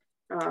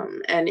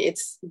 And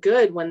it's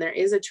good when there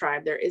is a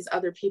tribe, there is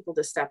other people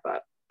to step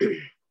up.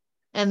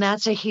 And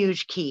that's a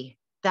huge key.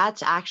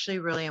 That's actually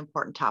a really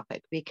important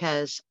topic,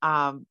 because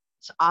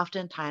so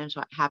oftentimes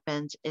what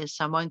happens is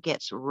someone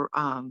gets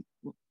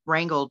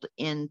wrangled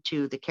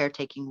into the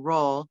caretaking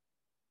role,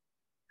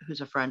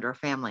 who's a friend or a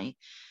family.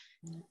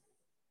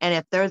 And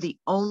if they're the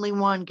only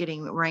one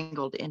getting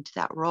wrangled into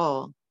that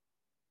role,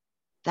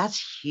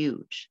 that's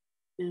huge.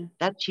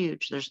 That's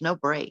huge. There's no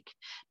break.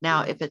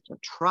 Now, if it's a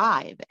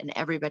tribe and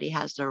everybody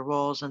has their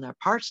roles and their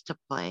parts to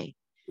play,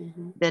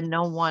 then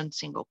no one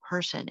single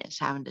person is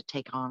having to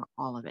take on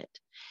all of it.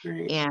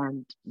 Right.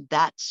 And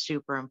that's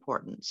super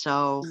important.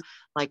 So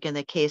like in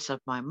the case of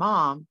my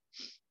mom,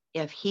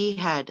 if he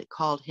had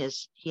called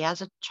he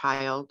has a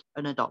child,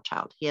 an adult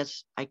child. He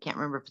has, I can't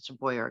remember if it's a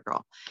boy or a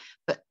girl,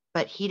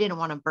 but he didn't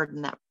want to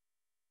burden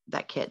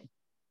that kid,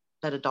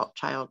 that adult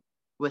child,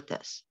 with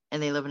this.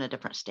 And they live in a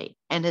different state,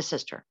 and his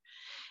sister.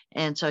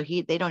 And so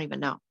they don't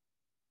even know.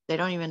 They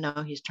don't even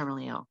know he's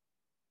terminally ill.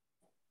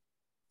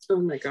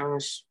 Oh my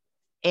gosh.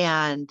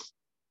 And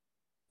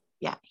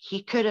yeah,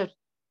 he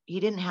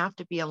didn't have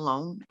to be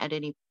alone at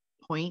any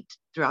point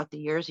throughout the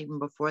years, even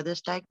before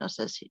this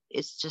diagnosis.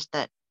 It's just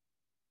that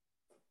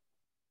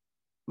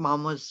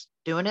mom was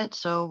doing it,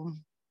 so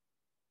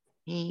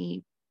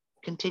he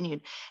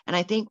continued. And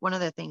I think one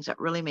of the things that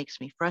really makes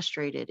me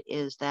frustrated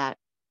is that,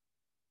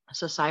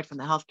 so aside from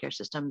the healthcare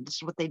system, this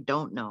is what they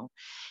don't know,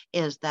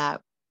 is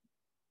that,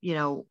 you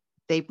know,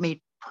 they've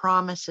made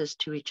promises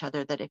to each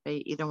other that if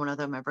either one of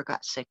them ever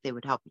got sick, they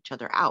would help each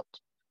other out.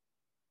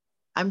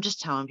 I'm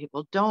just telling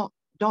people, don't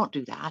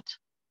do that.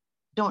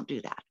 Don't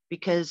do that,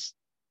 because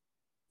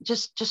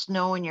just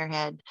know in your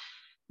head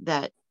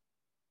that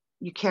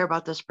you care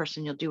about this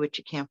person, you'll do what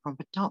you can for them,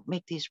 but don't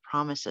make these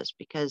promises,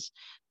 because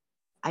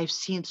I've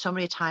seen so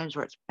many times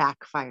where it's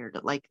backfired,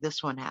 like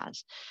this one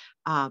has.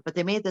 But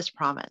they made this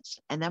promise,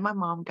 and then my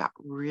mom got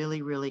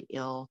really, really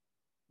ill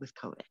with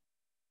COVID.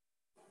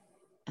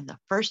 And the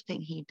first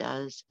thing he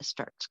does is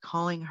starts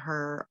calling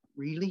her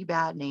really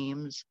bad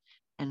names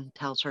and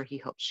tells her he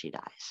hopes she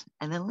dies,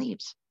 and then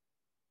leaves.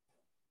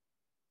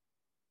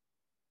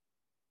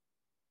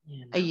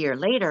 Yeah, no. A year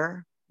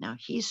later, now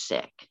he's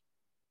sick.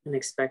 And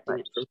expecting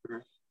it from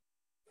her.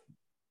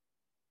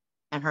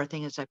 And her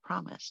thing is, I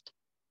promised.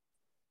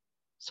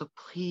 So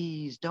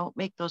please don't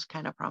make those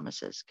kind of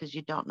promises, because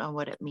you don't know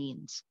what it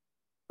means.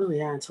 Oh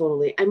yeah,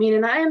 totally. I mean,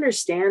 and I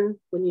understand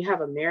when you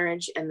have a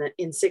marriage and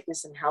in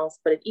sickness and health,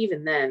 but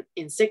even then,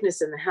 in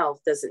sickness and the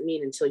health doesn't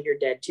mean until you're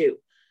dead too.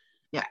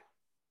 Yeah.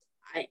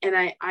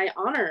 I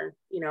honor,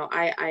 you know,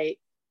 I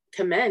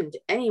commend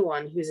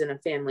anyone who's in a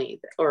family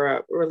or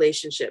a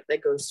relationship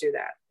that goes through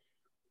that.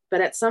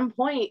 But at some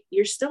point,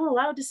 you're still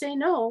allowed to say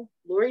no.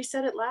 Lori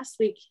said it last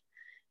week,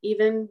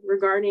 even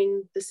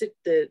regarding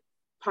the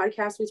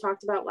podcast we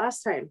talked about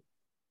last time.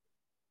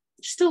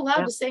 You're still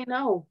allowed to say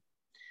no.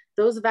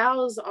 Those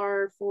vows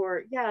are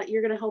for, yeah,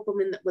 you're going to help them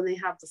when they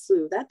have the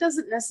flu. That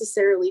doesn't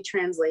necessarily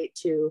translate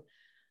to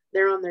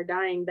they're on their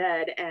dying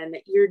bed and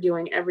you're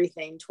doing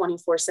everything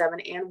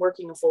 24/7 and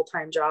working a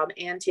full-time job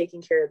and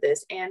taking care of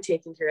this and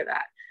taking care of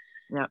that.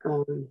 Yeah.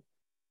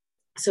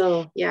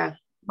 So yeah.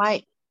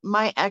 My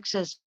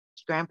ex's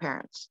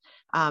grandparents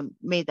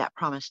made that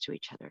promise to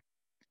each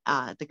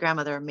other. The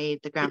grandmother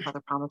made the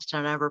grandfather promise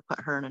to never put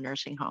her in a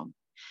nursing home.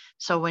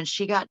 So when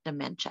she got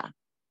dementia,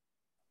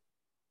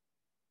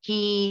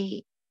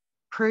 he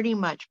pretty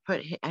much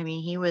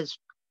he was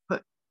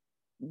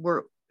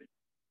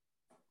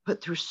put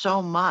through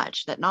so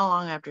much that not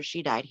long after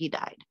she died, he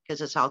died because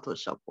his health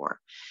was so poor.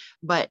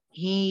 But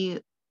she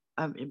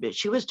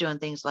was doing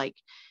things like,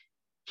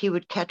 he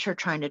would catch her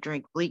trying to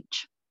drink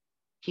bleach.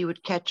 He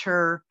would catch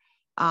her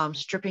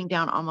stripping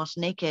down almost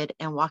naked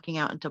and walking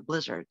out into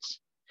blizzards.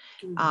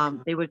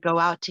 They would go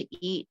out to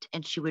eat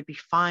and she would be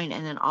fine.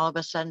 And then all of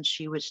a sudden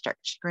she would start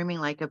screaming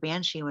like a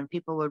banshee. When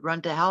people would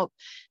run to help,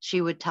 she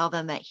would tell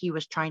them that he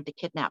was trying to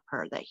kidnap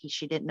her, that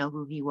she didn't know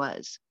who he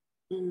was.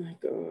 Oh my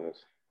God.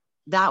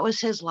 That was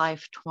his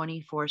life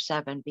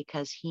 24/7,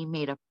 because he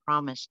made a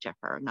promise to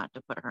her not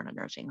to put her in a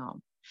nursing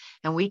home.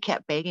 And we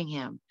kept begging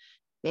him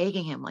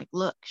like,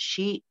 look,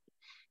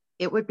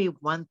 it would be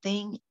one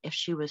thing if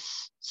she was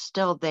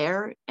still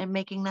there and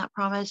making that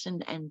promise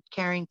and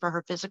caring for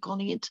her physical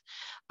needs.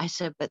 I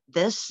said, but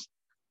this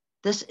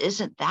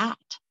isn't that.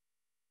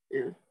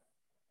 Yeah.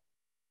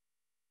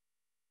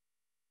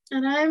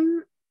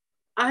 And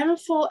I'm a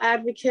full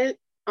advocate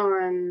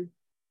on,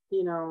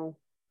 you know,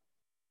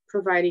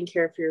 providing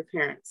care for your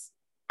parents.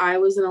 I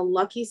was in a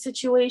lucky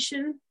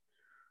situation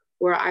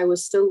where I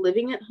was still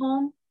living at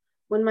home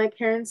when my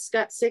parents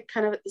got sick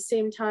kind of at the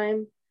same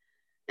time.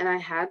 And I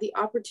had the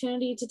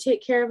opportunity to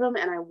take care of them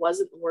and I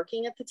wasn't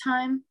working at the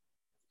time.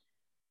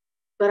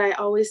 But I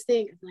always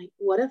think, like,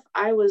 what if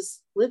I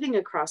was living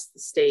across the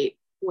state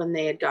when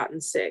they had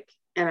gotten sick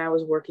and I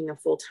was working a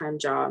full-time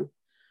job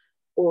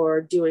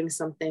or doing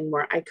something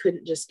where I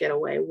couldn't just get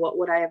away? What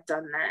would I have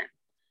done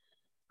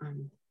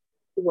then?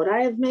 Would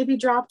I have maybe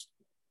dropped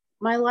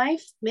my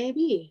life?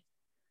 Maybe.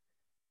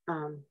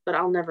 But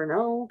I'll never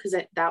know because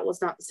that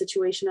was not the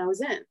situation I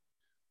was in.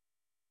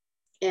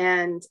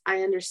 And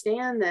I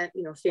understand that,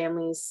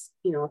 families,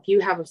 if you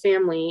have a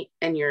family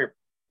and your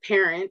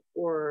parent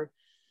or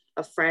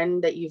a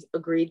friend that you've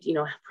agreed,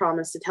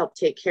 promised to help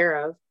take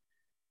care of,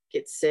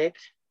 gets sick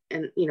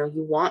and, you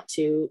want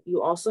to,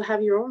 you also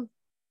have your own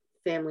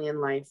family and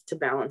life to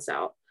balance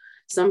out.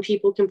 Some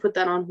people can put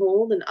that on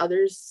hold and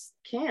others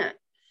can't.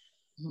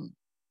 Mm-hmm.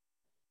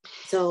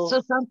 So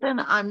something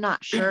I'm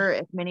not sure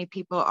if many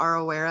people are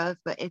aware of,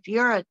 but if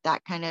you're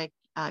that kind of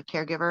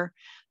caregiver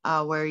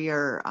where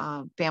you're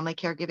family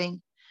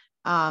caregiving,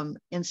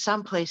 in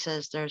some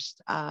places there's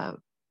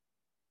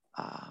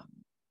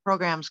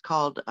programs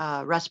called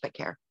respite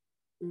care.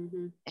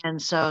 Mm-hmm.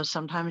 And so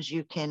sometimes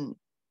you can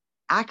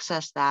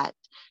access that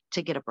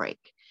to get a break.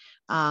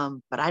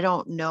 But I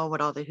don't know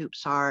what all the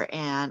hoops are.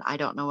 And I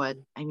don't know I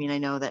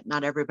know that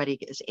not everybody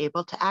is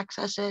able to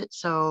access it.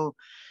 So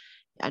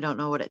I don't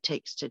know what it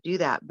takes to do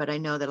that, but I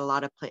know that a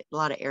lot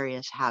of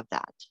areas have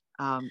that.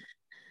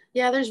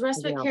 Yeah, there's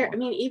respite care. I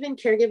mean, even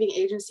caregiving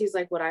agencies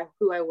like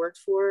who I worked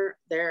for,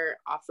 they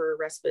offer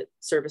respite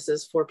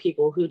services for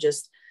people who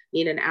just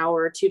need an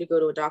hour or two to go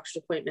to a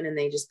doctor's appointment, and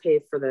they just pay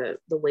for the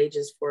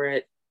wages for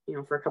it,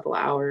 for a couple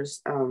of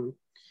hours.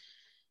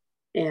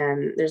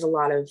 And there's a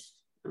lot of,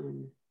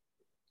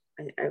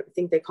 I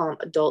think they call them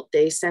adult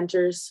day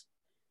centers,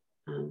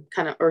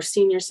 kind of, or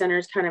senior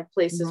centers, kind of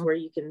places mm-hmm. where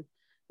you can,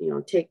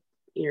 take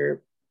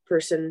your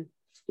person,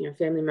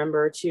 family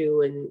member or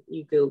two, and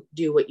you go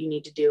do what you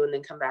need to do and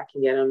then come back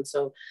and get them.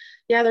 So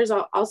yeah, there's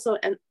also,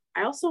 and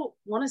I also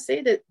want to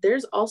say that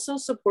there's also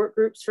support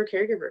groups for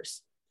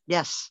caregivers.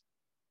 Yes.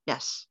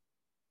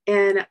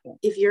 And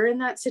if you're in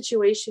that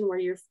situation where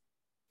you're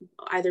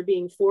either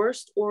being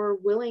forced or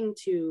willing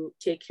to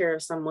take care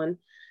of someone,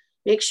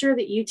 make sure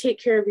that you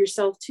take care of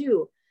yourself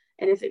too.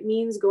 And if it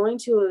means going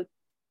to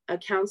a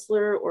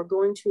counselor or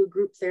going to a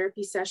group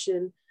therapy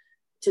session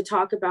to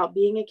talk about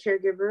being a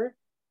caregiver,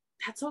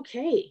 that's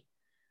okay.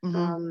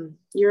 Mm-hmm.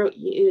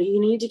 You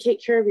need to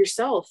take care of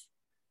yourself.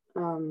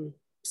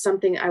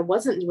 Something I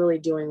wasn't really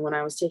doing when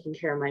I was taking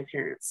care of my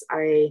parents.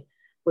 I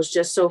was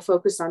just so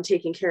focused on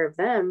taking care of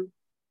them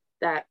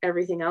that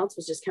everything else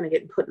was just kind of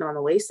getting put on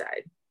the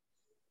wayside.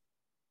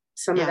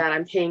 Some of that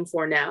I'm paying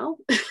for now,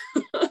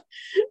 but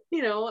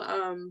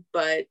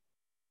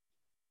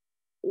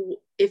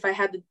if I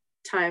had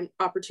the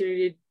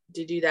opportunity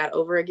to do that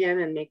over again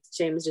and make the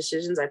same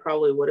decisions, I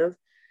probably would have,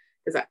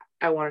 because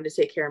I wanted to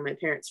take care of my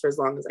parents for as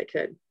long as I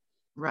could.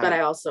 Right. But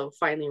I also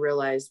finally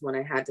realized when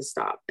I had to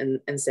stop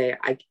and say,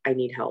 I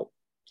need help.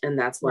 And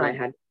that's when I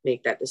had to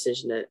make that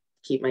decision to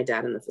keep my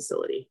dad in the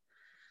facility.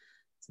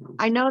 So.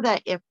 I know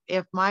that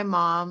if my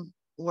mom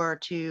were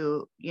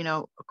to,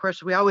 of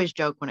course, we always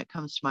joke when it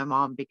comes to my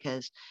mom,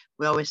 because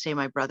we always say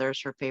my brother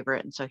is her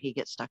favorite. And so he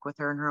gets stuck with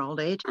her in her old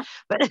age,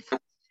 but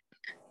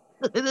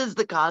it is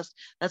the cost.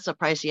 That's the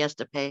price he has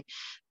to pay.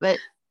 But,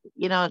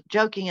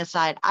 joking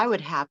aside, I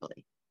would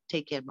happily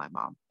take in my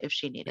mom if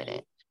she needed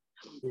it.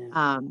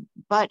 Yeah.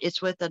 But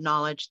it's with the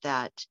knowledge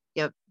that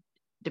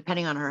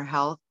depending on her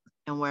health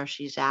and where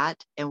she's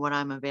at and what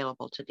I'm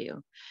available to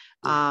do.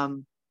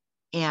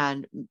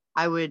 And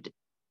I would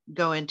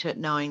go into it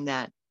knowing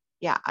that,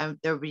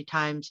 there would be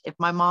times if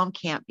my mom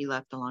can't be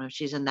left alone, if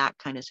she's in that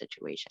kind of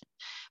situation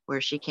where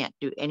she can't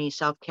do any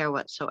self-care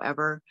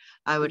whatsoever,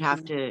 I would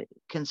have to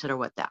consider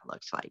what that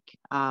looks like.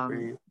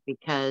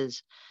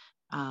 Because,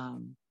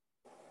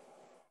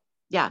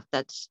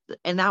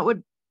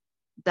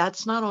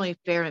 that's not only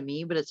fair to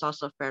me, but it's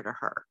also fair to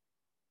her.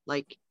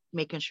 Like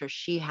making sure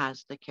she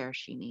has the care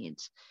she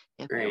needs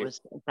if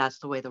that's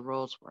the way the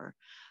roles were.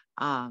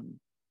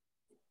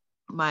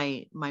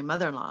 My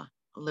mother-in-law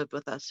lived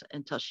with us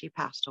until she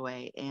passed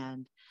away,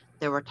 and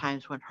there were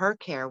times when her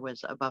care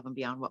was above and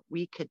beyond what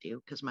we could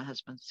do because my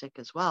husband's sick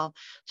as well.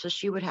 So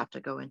she would have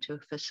to go into a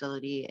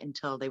facility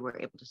until they were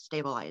able to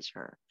stabilize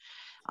her.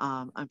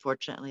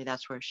 Unfortunately,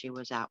 that's where she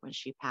was at when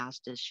she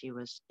passed, is she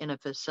was in a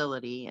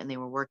facility and they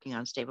were working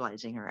on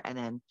stabilizing her, and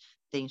then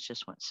things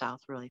just went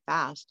south really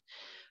fast.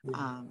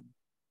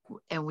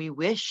 And we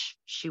wish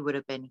she would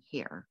have been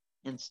here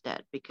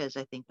instead, because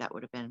I think that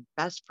would have been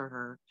best for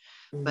her.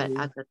 But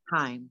at the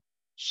time,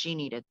 she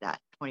needed that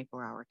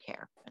 24-hour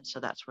care. And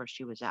so that's where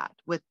she was at,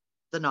 with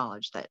the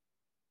knowledge that,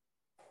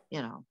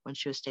 when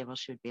she was stable,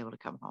 she would be able to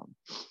come home.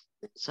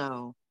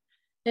 So.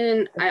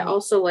 And I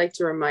also like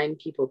to remind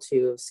people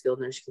too of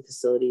skilled nursing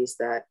facilities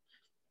that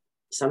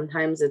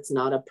sometimes it's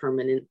not a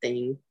permanent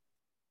thing.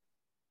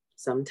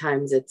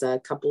 Sometimes it's a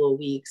couple of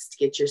weeks to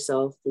get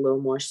yourself a little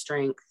more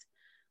strength.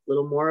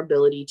 little more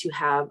ability to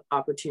have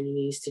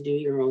opportunities to do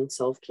your own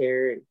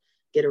self-care and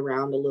get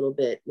around a little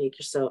bit, make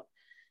yourself,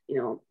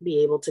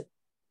 be able to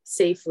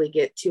safely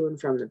get to and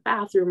from the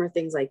bathroom or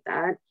things like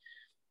that.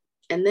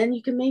 And then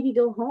you can maybe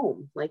go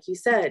home. Like you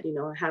said,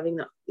 having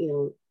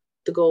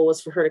the goal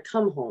was for her to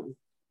come home.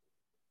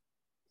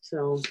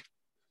 So.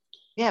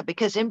 Yeah,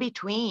 because in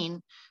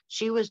between,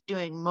 she was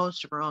doing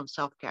most of her own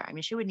self-care. I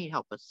mean, she would need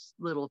help with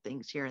little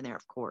things here and there,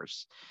 of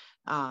course.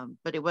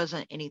 But it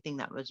wasn't anything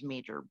that was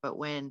major. But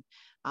when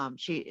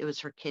it was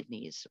her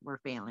kidneys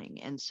were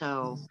failing. And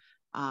so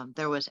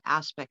there was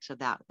aspects of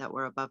that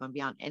were above and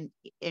beyond.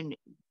 And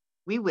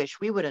we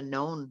wish we would have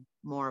known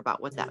more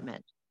about what that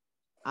meant,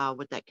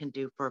 what that can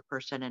do for a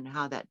person and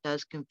how that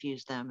does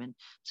confuse them. And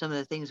some of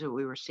the things that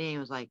we were seeing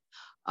was like,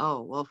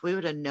 oh, well, if we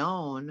would have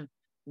known,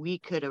 we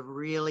could have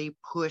really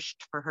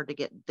pushed for her to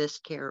get this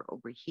care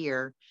over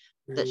here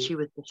that she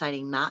was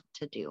deciding not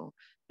to do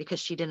because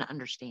she didn't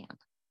understand.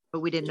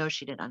 But we didn't know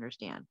she didn't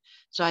understand.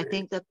 So I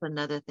think that's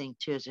another thing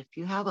too, is if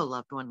you have a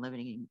loved one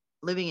living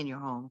in your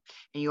home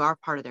and you are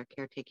part of their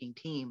caretaking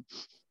team,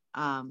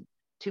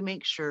 to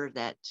make sure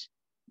that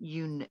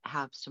you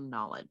have some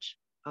knowledge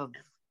of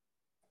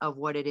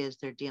what it is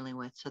they're dealing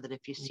with, so that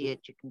if you see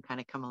it, you can kind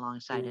of come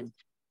alongside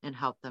and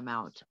help them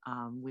out.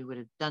 We would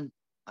have done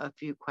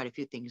quite a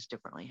few things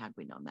differently had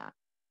we known that,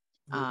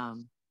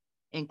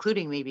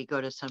 including maybe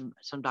go to some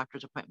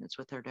doctor's appointments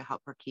with her to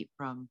help her keep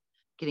from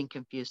getting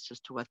confused as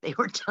to what they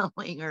were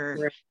telling her.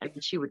 Right.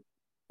 And she would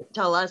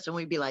tell us and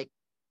we'd be like,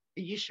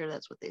 are you sure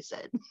that's what they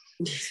said?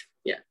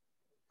 Yeah.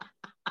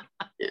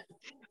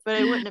 But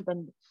it wouldn't have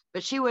been,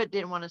 but she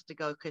didn't want us to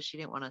go because she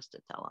didn't want us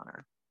to tell on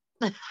her.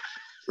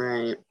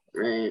 Right.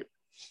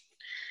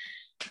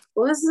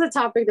 Well, this is a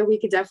topic that we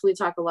could definitely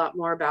talk a lot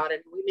more about,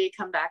 and we may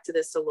come back to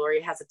this so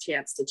Lori has a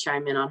chance to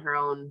chime in on her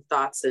own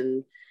thoughts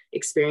and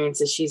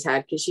experiences she's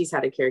had, because she's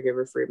had a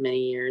caregiver for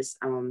many years.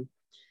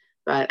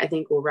 But I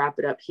think we'll wrap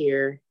it up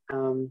here.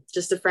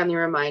 Just a friendly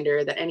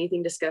reminder that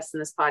anything discussed in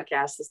this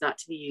podcast is not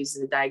to be used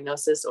as a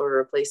diagnosis or a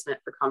replacement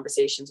for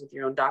conversations with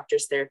your own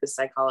doctors, therapists,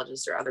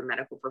 psychologists, or other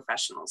medical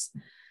professionals.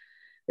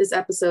 This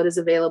episode is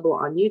available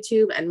on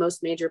YouTube and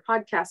most major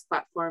podcast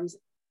platforms.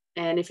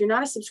 And if you're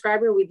not a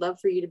subscriber, we'd love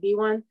for you to be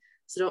one.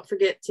 So don't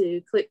forget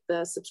to click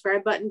the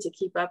subscribe button to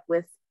keep up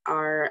with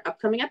our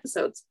upcoming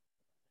episodes.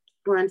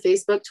 We're on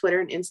Facebook,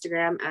 Twitter, and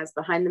Instagram as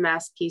Behind the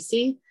Mask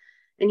PC.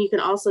 And you can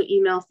also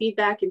email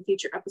feedback and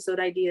future episode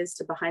ideas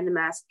to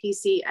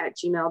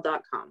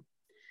behindthemaskpc@gmail.com.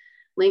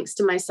 Links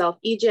to myself,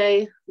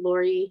 EJ,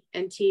 Lori,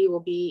 and T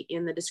will be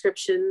in the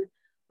description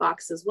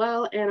box as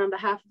well. And on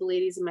behalf of the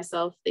ladies and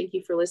myself, thank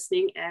you for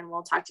listening, and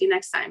we'll talk to you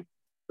next time.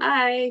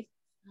 Bye.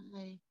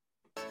 Bye.